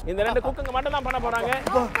cooks. இந்த ரெண்டு குக்குங்க மட்டும் தான் பண்ண போறாங்க.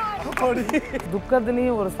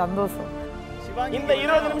 துக்கத்துலேயும் ஒரு சந்தோஷம். இந்த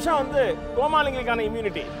 20 நிமிஷம் வந்து கோமாளிங்களுக்கான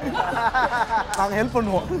இம்யூனிட்டி. நாங்கள் ஹெல்ப்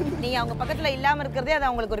பண்ணுவோம். நீங்க அவங்க பக்கத்துல இல்லாம இருக்கிறதே அது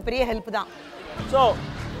அவங்களுக்கு ஒரு பெரிய ஹெல்ப் தான். ஸோ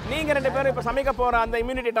நீங்க ரெண்டு பேரும் இப்போ சமைக்க போற அந்த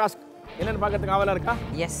இம்யூனிட்டி டாஸ்க் என்னன்னு பார்க்கறதுக்கு ஆவலா இருக்கா?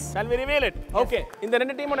 S. Shall we reveal it? Okay. இந்த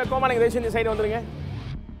ரெண்டு டீமோட கோமாளிங்க தயவு செஞ்சு சைடு வந்துருங்க.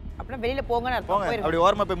 அப்புறம் வெளியில போங்கன்னு அர்த்தம். அப்படி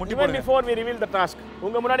ஓரமா போய் முட்டி போடுங்க. Before we reveal the task,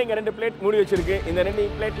 உங்க முன்னாடி இங்க ரெண்டு பிளேட் மூடி வச்சிருக்கு. இந்த ரெண்டு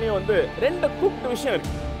பிளேட்லயும் வந்து ரெண்டு குக்ட் விஷயம்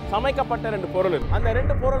இருக்கு. சமைக்கப்பட்ட ரெண்டு பொருள் இருக்கு. அந்த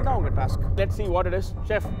ரெண்டு பொருள் தான் உங்க task. Let's see what it is.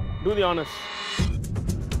 Chef, do the honors.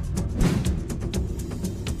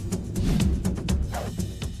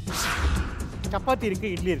 Chapati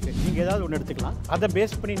இருக்குது, இட்லி இருக்குது, நீங்கள் ஏதாவது ஒன்று எடுத்துக்கலாம். அதை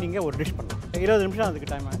பேஸ் பண்ணி நீங்கள் ஒரு டிஷ் பண்ணலாம். 20 நிமிஷம் அதுக்கு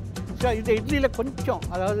டைம். ஸோ இந்த இட்லியில் கொஞ்சம்,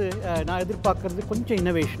 அதாவது நான் எதிர்பார்க்கறது கொஞ்சம்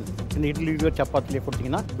இன்னோவேஷன். இந்த இட்லியோ சப்பாத்திலையோ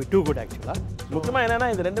கொடுத்தீங்கன்னா டூ குட் ஆக்சுவலாக. முக்கியமாக என்னன்னா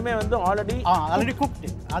இந்த ரெண்டுமே வந்து ஆல்ரெடி குக்டு.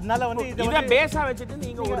 அதனால வந்து இதை பேஸாக வச்சுட்டு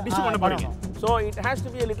நீங்கள் ஒரு டிஷ் பண்ண போறீங்க. So it has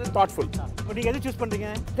to be a little thoughtful. நீங்கள் எது சூஸ் பண்ணுறீங்க?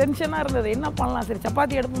 டென்ஷனாக இருந்தது, என்ன பண்ணலாம், சரி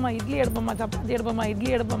சப்பாத்தி எடுப்போமா இட்லி எடுப்போமா சப்பாத்தி எடுப்போமா இட்லி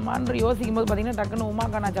எடுப்போமான்னு யோசிக்கும் போது பார்த்தீங்கன்னா டக்குன்னு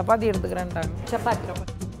உமாக்கா நான் சப்பாத்தி எடுத்துக்கிறேன்ட்டாங்க.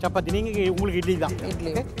 சப்பாத்தி நீங்கள் உங்களுக்கு இட்லி தான்.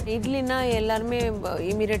 இட்லினா எல்லாருமே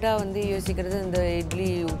இமீடியட்டாக வந்து யோசிக்கிறது இந்த idli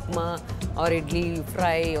upma R idli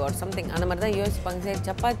fry or something அந்த மாதிரி தான் யோசிப்பாங்க. சரி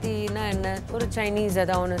சப்பாத்தினா என்ன, ஒரு சைனீஸ்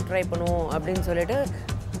ஏதாவது ஒன்று ட்ரை பண்ணுவோம் அப்படின்னு சொல்லிட்டு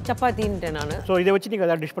சப்பாத்தின்ட்டேன் நான். ஸோ இதை வச்சு நீங்கள்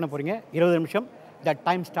எதாவது டிஷ் பண்ண போகிறீங்க. 20 நிமிஷம். That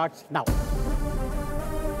time starts now.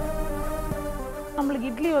 நம்மளுக்கு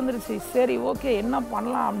இட்லி வந்துருச்சு, சரி ஓகே என்ன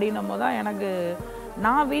பண்ணலாம் அப்படின்னும் போது தான் எனக்கு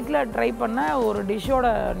நான் வீட்டில் ட்ரை பண்ண ஒரு டிஷ்ஷோட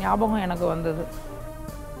ஞாபகம் எனக்கு வந்தது.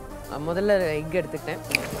 முதல்ல எக் எடுத்துக்கிட்டேன்.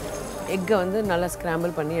 எக்கை வந்து நல்லா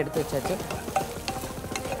ஸ்க்ராம்பிள் பண்ணி எடுத்து வச்சாச்சு.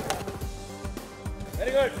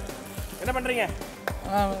 Very good. என்ன பண்ணுறீங்க?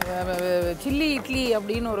 சில்லி இட்லி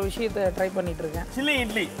அப்படின்னு ஒரு விஷயத்தை ட்ரை பண்ணிட்டு இருக்கேன். சில்லி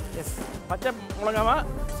இட்லி. எஸ். பச்சை மிளகாவா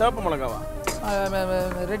சிவப்பு மிளகாவா?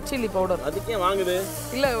 Red chilli powder. அதுக்கே வாங்குது?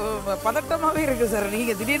 இல்லை பதட்டமாகவே இருக்குது சார்.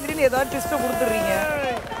 நீங்கள் திடீர்னு ஏதாவது ட்விஸ்ட்டை கொடுத்துட்றீங்க.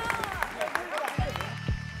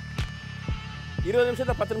 20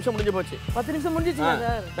 நிமிஷத்துல 10 நிமிஷம் முடிஞ்சு போச்சு. 10 நிமிஷம் முடிஞ்சிச்சுங்களா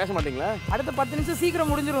சார்? பேச மாட்டீங்களா? அடுத்த 10 நிமிஷம் சீக்கிரம்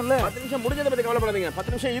முடிஞ்சிடும்ல. 10 நிமிஷம் முடிஞ்சதை பற்றி கவலைப்படாதீங்க. 10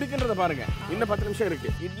 நிமிஷம் இருக்குன்றத பாருங்க. இன்னும் 10 நிமிஷம் இருக்கு.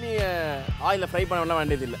 இட்லி ஆயிலில் ஃப்ரை பண்ண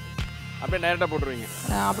வேண்டியது இல்லை, அப்படியே டைரெக்டாக போட்டுருவீங்க.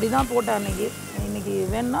 அப்படி தான் போட்டேன் அன்னைக்கு. இன்னைக்கு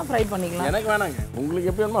வேணும்னா ஃப்ரை பண்ணிக்கலாம். எனக்கு வேணாங்க, உங்களுக்கு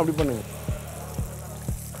எப்படி வேணுமோ அப்படி பண்ணுங்க.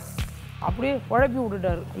 அப்படியே குழப்பி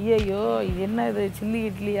விட்டுட்டாரு. ஐயோ இது என்ன, இது சில்லி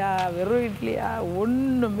இட்லியா வெறும் இட்லியா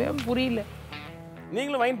ஒன்றுமே புரியல.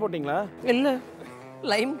 நீங்களும் வைன் போட்டிங்களா? இல்லை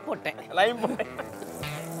லைம் போட்டேன். லைம் போட்டேன்.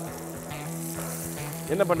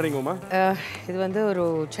 என்ன பண்ணுறீங்க உமா? இது வந்து ஒரு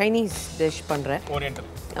சைனீஸ் டிஷ் பண்ணுறேன். ஓரியண்டல்.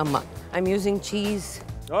 ஆமாம். I'm using cheese.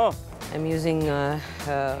 O. I'm using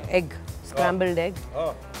egg, scrambled egg.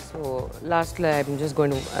 So லாஸ்ட்டில் ஐம் ஜஸ்ட்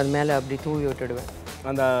கோயிங் அது மேலே அப்படி தூவி விட்டுடுவேன்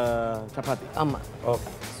அந்த சப்பாத்தி. ஆமாம். ஓகே.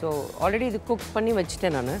 ஸோ ஆல்ரெடி இது குக் பண்ணி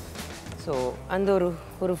வச்சுட்டேன் நான். ஸோ அந்த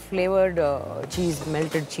ஒரு ஃப்ளேவர்டு சீஸ்,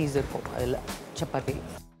 மெல்டட் சீஸ் இருக்கும் அதில் chapati.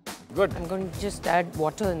 Good. I'm going to just add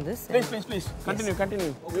water in this. Please.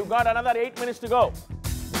 Continue. You've got another 8 minutes to go.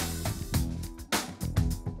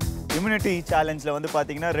 Immunity சேலஞ்சில் வந்து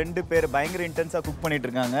பார்த்தீங்கன்னா 2 பேர் பயங்கர இன்டென்ஸாக குக் பண்ணிட்டு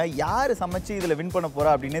இருக்காங்க. யார் சமைச்சு இதில் வின் பண்ண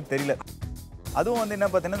போகிறா அப்படின்னே தெரியல. அதுவும் வந்து என்ன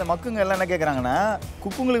பார்த்தீங்கன்னா இந்த மக்குங்க எல்லாம் என்ன கேட்குறாங்கன்னா,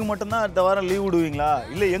 குக்குங்களுக்கு மட்டும்தான் அடுத்த வாரம் லீவ் விடுவீங்களா,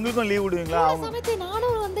 இல்லை எங்களுக்கும் லீவ் விடுவீங்களா?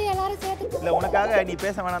 இல்லை உனக்காக நீ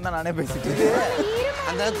பேச வேணாம் தான் நானே பேசிட்டு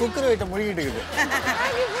அந்த குக்கர் வீட்டை முடிக்கிட்டு இருக்குது.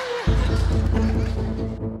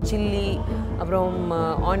 சில்லி அப்புறம்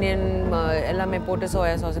ஆனியன் எல்லாமே போட்டு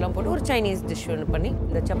சோயா சாஸ் எல்லாம் போட்டு ஒரு சைனீஸ் டிஷ் ஒன்று பண்ணி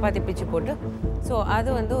இந்த சப்பாத்தி பிச்சு போட்டு ஸோ அது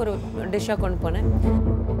வந்து ஒரு டிஷ்ஷாக கொண்டு போனேன்.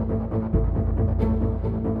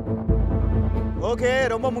 ஓகே,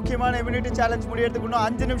 ரொம்ப முக்கியமான இம்யூனிட்டி சேலஞ்ச் முடியறதுக்கு இன்னும்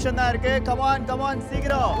 5 நிமிஷம் தான் இருக்கு. கமான்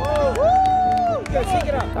சீக்கிரம்.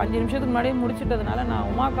 5 நிமிஷத்துக்கு முன்னாடியே முடிச்சிட்டதுனால நான்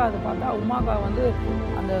உமாக்கா அது பார்த்தா உமாக்கா வந்து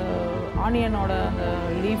அந்த ஆனியனோட அந்த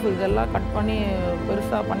லீஃப் இதெல்லாம் கட் பண்ணி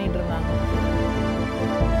பெருசாக பண்ணிட்டு இருந்தாங்க.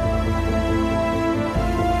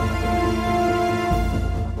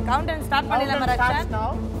 கவுண்டர் ஸ்டார்ட் பண்ணிடலாம் ரக்ஷன்.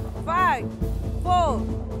 5 4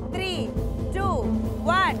 3 2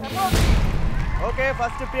 1. ஓகே,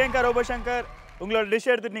 ஃபர்ஸ்ட் பிரியங்கா ரோபோசங்கர் உங்களோட டிஷ்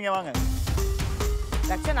எடுத்துட்டு நீங்க வாங்க.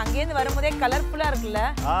 ரக்ஷன் அங்கேருந்து வரும்போதே கலர்ஃபுல்லா இருக்குல்ல?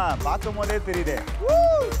 பார்க்கும் போதே தெரியுதே.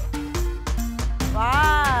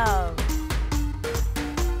 வாவ்.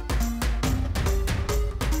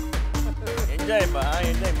 என்ஜாய்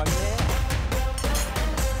மகளே.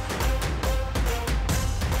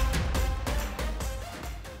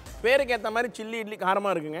 பேருக்கு ஏற்ற மாதிரி சில்லி இட்லி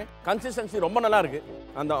காரமாக இருக்குங்க. கன்சிஸ்டன்சி ரொம்ப நல்லா இருக்குது.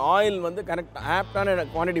 அந்த ஆயில் வந்து கரெக்ட் ஆப்டான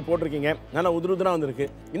குவான்டிட்டி போட்டிருக்கீங்க. நல்லா உதிராக வந்துருக்கு.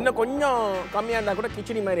 இன்னும் கொஞ்சம் கம்மியாக இருந்தால் கூட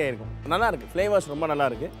கிச்சடி மாதிரி ஆயிருக்கும். நல்லா இருக்குது. ஃப்ளேவர்ஸ் ரொம்ப நல்லா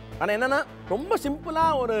இருக்குது. ஆனால் என்னென்னா ரொம்ப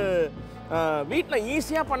சிம்பிளாக ஒரு வீட்டில்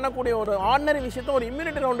ஈஸியாக பண்ணக்கூடிய ஒரு ஆர்டினரி விஷயத்த ஒரு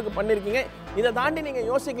இம்யூனிட்டி ரவுண்டுக்கு பண்ணியிருக்கீங்க. இதை தாண்டி நீங்கள்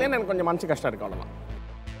யோசிக்கலன்னு எனக்கு கொஞ்சம் மனசு கஷ்டம் இருக்கு. அவ்வளோதான்.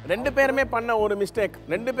 2 பேருமே பண்ண ஒரு மிஸ்டேக்.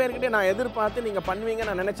 2 பேர்கிட்டே நான் எதிர்பார்த்து நீங்கள் பண்ணுவீங்கன்னு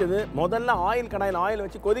நான் நினச்சது, முதல்ல கடாயில் ஆயில்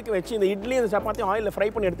வச்சு கொதிக்க வச்சு இந்த இட்லி இந்த சப்பாத்தி ஆயிலில் ஃப்ரை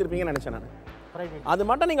பண்ணி எடுத்துருப்பீங்கன்னு நினச்சேன் நான். அது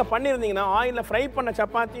மட்டும் நீங்கள் பண்ணியிருந்தீங்கன்னா, ஆயிலில் ஃப்ரை பண்ண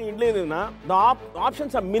சப்பாத்தி இட்லி இருந்ததுன்னா த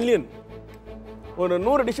ஆப்ஷன்ஸ் ஆர் மில்லியன். ஒரு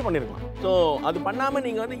 100 டிஷ் பண்ணியிருக்கலாம். ஸோ அது பண்ணாமல்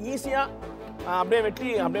நீங்கள் வந்து ஈஸியாக அப்படியே வெட்டி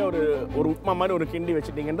அப்படியே ஒரு உப்புமா மாதிரி ஒரு கிண்டி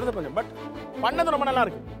வச்சுட்டீங்கன்றது கொஞ்சம். பட் பண்ணது ரொம்ப நல்லா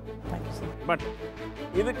இருக்கு. பட்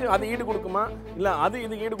இதுக்கு அது ஈடு கொடுக்குமா இல்லை அது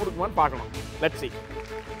இதுக்கு ஈடு கொடுக்குமான்னு பார்க்கணும். Let's see.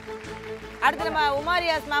 அடுத்து நம்ம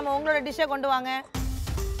உமாரியாஸ் மேம் உங்களோட டிஷ்ஷை கொண்டு வாங்க.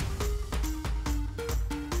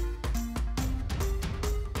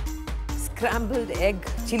 ஸ்கிராம்பிள்ட் egg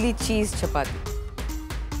chilli cheese chapati.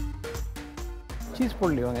 Cheese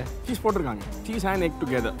போடலையாங்க? Cheese போட்டிருக்காங்க. Cheese and egg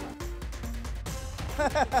together.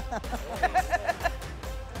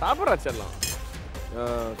 சாப்பிட்றா செல்லாம்.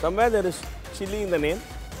 somewhere there is chilli in the name.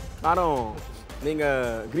 காரம்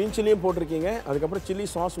நீங்கள் க்ரீன் சில்லியும் போட்டிருக்கீங்க. அதுக்கப்புறம் சில்லி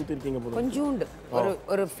சாஸ் ஊற்றிருக்கீங்க. கொஞ்சோண்டு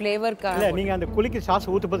ஒரு ஃப்ளேவருக்காக. இல்லை, நீங்கள் அந்த குளிக்கு சாஸ்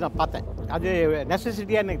ஊற்றும்போது நான் பார்த்தேன். அது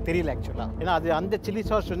நெசசிட்டியாக எனக்கு தெரியல ஆக்சுவலாக. ஏன்னா அது அந்த சில்லி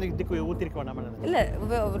சாஸ் வந்து இதுக்கு ஊற்றிருக்க வேண்டாம். இல்லை,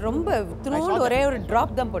 ரொம்ப துணோண்டு ஒரே ஒரு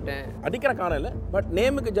ட்ராப் தான் போட்டேன். அடிக்கிற காரம் இல்லை, பட்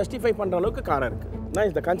நேமுக்கு ஜஸ்டிஃபை பண்ணுற அளவுக்கு காரம் இருக்குது.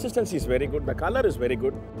 Nice. The consistency is very good. The colour is very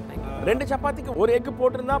good. 2 சப்பாத்திக்கு ஒரு எக்கு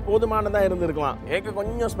போட்டிருந்தா போதுமானதாக இருந்திருக்கலாம். எக்கு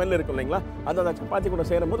கொஞ்சம் ஸ்மெல் இருக்கும் இல்லைங்களா, அது அந்த சப்பாத்தி கூட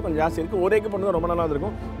சேரும்போது கொஞ்சம் ஜாஸ்தி இருக்குது. ஒரு எக்கு போட்டு ரொம்ப நல்லா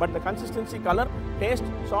இருக்கும். But the consistency, colour, taste,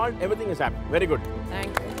 salt, everything is happy. Very good.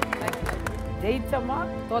 ஜெயிச்சமா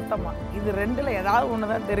தோத்தமா இது 2ல் ஏதாவது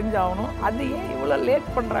ஒன்று தான் தெரிஞ்சாகணும். அது ஏன் இவ்வளோ லேட்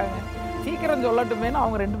பண்ணுறாங்க? சீக்கிரம் சொல்லட்டுமேனு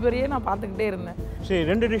அவங்க 2 பேரையே நான் பார்த்துக்கிட்டே இருந்தேன். சரி,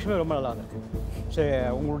 2 டிஷ்ஷுமே ரொம்ப நல்லா இருக்கு. சரி,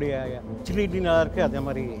 உங்களுடைய சில்லி இட்லி நல்லா இருக்குது. அதே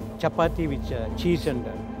மாதிரி சப்பாத்தி வித் சீஸ் அண்ட்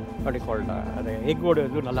அப்படி கால்டா அது எக்கோட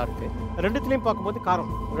இது நல்லாயிருக்கு. 2த்துலேயும் பார்க்கும்போது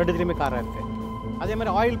காரம், 2த்துலேயுமே காரம் இருக்குது. அதே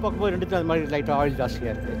மாதிரி ஆயில் பார்க்கும்போது 2த்துலையும் அது மாதிரி லைட்டாக ஆயில்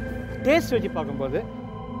ஜாஸ்தியாக இருக்குது. டேஸ்ட் வச்சு பார்க்கும்போது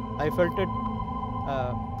I felt it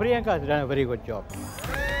Priyanka has done a very good job.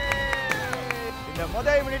 இந்த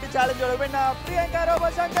முதல் இம்யூனிட்டி சேலஞ்சோட வின்னர் பிரியங்கா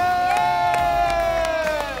ரோபசங்கர்.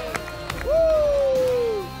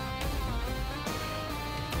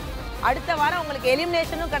 அடுத்த வாரம் உங்களுக்கு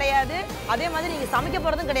எலிமினேஷனும் கிடையாது, அதே மாதிரி நீங்க சமைக்க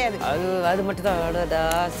போறதும் கிடையாது. அது மட்டும் தான் ஆடாதா.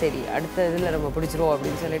 சரி, அடுத்த இதில் நம்ம பிடிச்சிருவோம்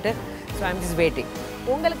அப்படின்னு சொல்லிட்டு ஸோ ஐம் ஜஸ்ட் வெயிட்டிங்.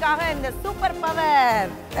 உங்களுக்காக இந்த super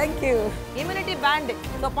power thank you immunity pant.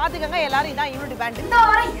 So பார்த்துக்கோங்க எல்லாரும், இதான் இம்யூனிட்டி பேண்ட். இந்த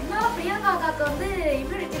வாரம் என்னால் பிரியங்கா அக்காவுக்கு வந்து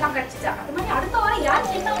இம்யூனிட்டிலாம் கிடச்சிச்சா, அது மாதிரி அடுத்த வாரம்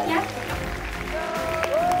யாருக்கு என்ன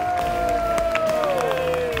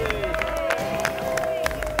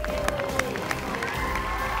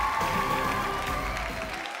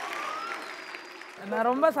நான்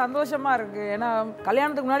ரொம்ப சந்தோஷமாக இருக்குது. ஏன்னா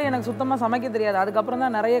கல்யாணத்துக்கு முன்னாடி எனக்கு சுத்தமாக சமைக்க தெரியாது. அதுக்கப்புறம்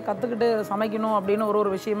தான் நிறைய கற்றுக்கிட்டு சமைக்கணும் அப்படின்னு ஒரு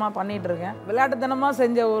விஷயமா பண்ணிகிட்ருக்கேன். விளையாட்டுத்தனமாக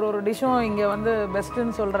செஞ்ச ஒரு டிஷ்ஷும் இங்கே வந்து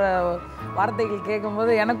பெஸ்ட்டுன்னு சொல்கிற வார்த்தைகள்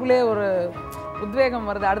கேட்கும்போது எனக்குள்ளே ஒரு உத்வேகம்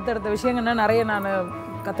வருது. அடுத்தடுத்த விஷயங்கள்னா நிறைய நான்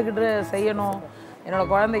கற்றுக்கிட்டு செய்யணும்.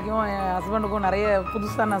 என்னோடய குழந்தைக்கும் என் ஹஸ்பண்டுக்கும் நிறைய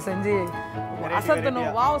புதுசாக நான் செஞ்சு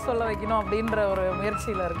அசத்தணும், வாவ் சொல்ல வைக்கணும் அப்படின்ற ஒரு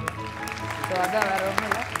முயற்சியில் இருக்குது. ஸோ அதான் வேறு ஒன்றும்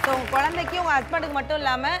இல்லை. ஸோ உங்கள் குழந்தைக்கும் உங்கள் ஹஸ்பண்டுக்கு மட்டும்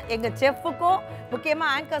இல்லாமல் எங்கள் செஃப்புக்கும்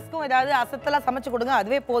முக்கியமாக ஆங்கர்ஸ்க்கும் ஏதாவது அசத்தெல்லாம் சமைச்சு கொடுங்க,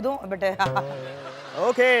 அதுவே போதும். பட்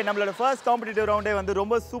ஓகே, நம்மளோட ஃபர்ஸ்ட் காம்படிட்டிவ் ரவுண்டே வந்து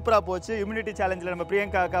ரொம்ப சூப்பராக போச்சு. இம்யூனிட்டி சேலஞ்சில் நம்ம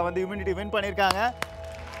பிரியங்கா அக்கா வந்து இம்யூனிட்டி வின் பண்ணியிருக்காங்க.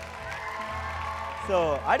 ஸோ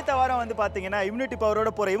அடுத்த வாரம் வந்து பார்த்தீங்கன்னா இம்யூனிட்டி பவரோட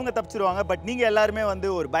போகிற இவங்க தப்பிச்சிருவாங்க. பட் நீங்கள் எல்லாருமே வந்து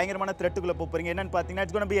ஒரு பயங்கரமான த்ரெட்டுக்குள்ளே போகிறீங்க. என்னன்னு பார்த்தீங்கன்னா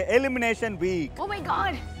it's gonna be elimination week. Oh my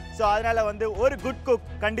God. So அதனால் வந்து ஒரு குட் குக்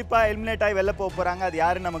கண்டிப்பாக எலிமினேட் ஆகி வெளில போகிறாங்க. அது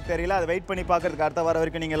யாருன்னு நமக்கு தெரியல. அதை வெயிட் பண்ணி பார்க்கறதுக்கு அடுத்த வாரம்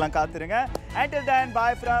வரைக்கும் நீங்கள் எல்லாம் காத்துருங்க. Until then,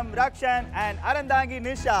 bye from Rakshan and Arandangi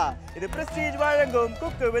Nisha. இது Prestige வழங்கும்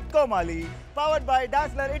Cooku with Comali, powered by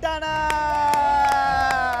Dazzler Itana.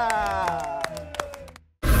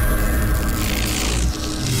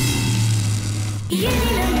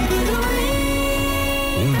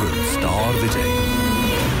 உங்கள் ஸ்டார் விஜய்.